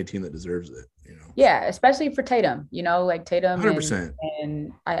any team that deserves it, you know. Yeah, especially for Tatum, you know, like Tatum 100%.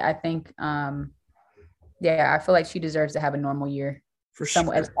 And I think I feel like she deserves to have a normal year. For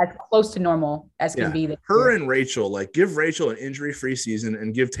sure. As close to normal as can be. Her and Rachel, like, give Rachel an injury-free season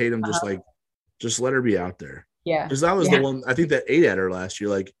and give Tatum just let her be out there. Yeah. Because that was the one, I think, that ate at her last year.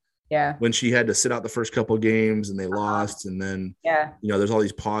 Like, when she had to sit out the first couple of games and they lost, and then, you know, there's all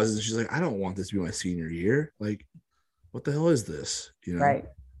these pauses. She's like, I don't want this to be my senior year. Like, what the hell is this? You know? Right.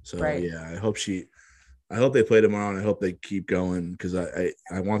 So, I hope they play tomorrow, and I hope they keep going, because I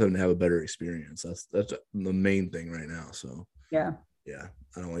want them to have a better experience. That's the main thing right now. So, yeah,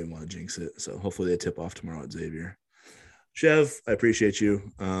 I don't even want to jinx it. So hopefully they tip off tomorrow at Xavier. Chev, I appreciate you.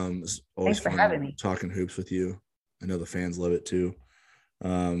 It's always fun having me. Talking hoops with you. I know the fans love it too.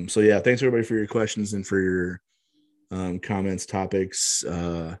 So yeah, thanks everybody for your questions and for your comments, topics.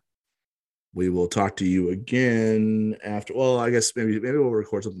 We will talk to you again after. Well, I guess maybe we'll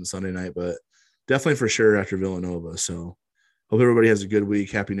record something Sunday night, but definitely for sure after Villanova. So hope everybody has a good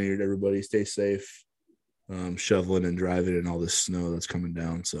week. Happy New Year to everybody. Stay safe. Shoveling and driving and all this snow that's coming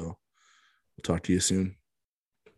down. So we'll talk to you soon.